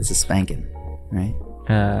 It's a spanking, right?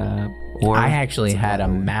 Or I actually had a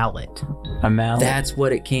mallet. a mallet. That's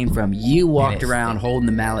what it came from. You walked Yes. around holding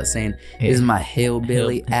the mallet saying, "This is my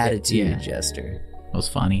hillbilly attitude yeah. adjuster." It was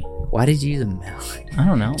funny. Why did you use a mallet? I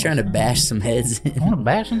don't know. Trying to bash some heads in. I want to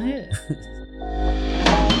bash some heads.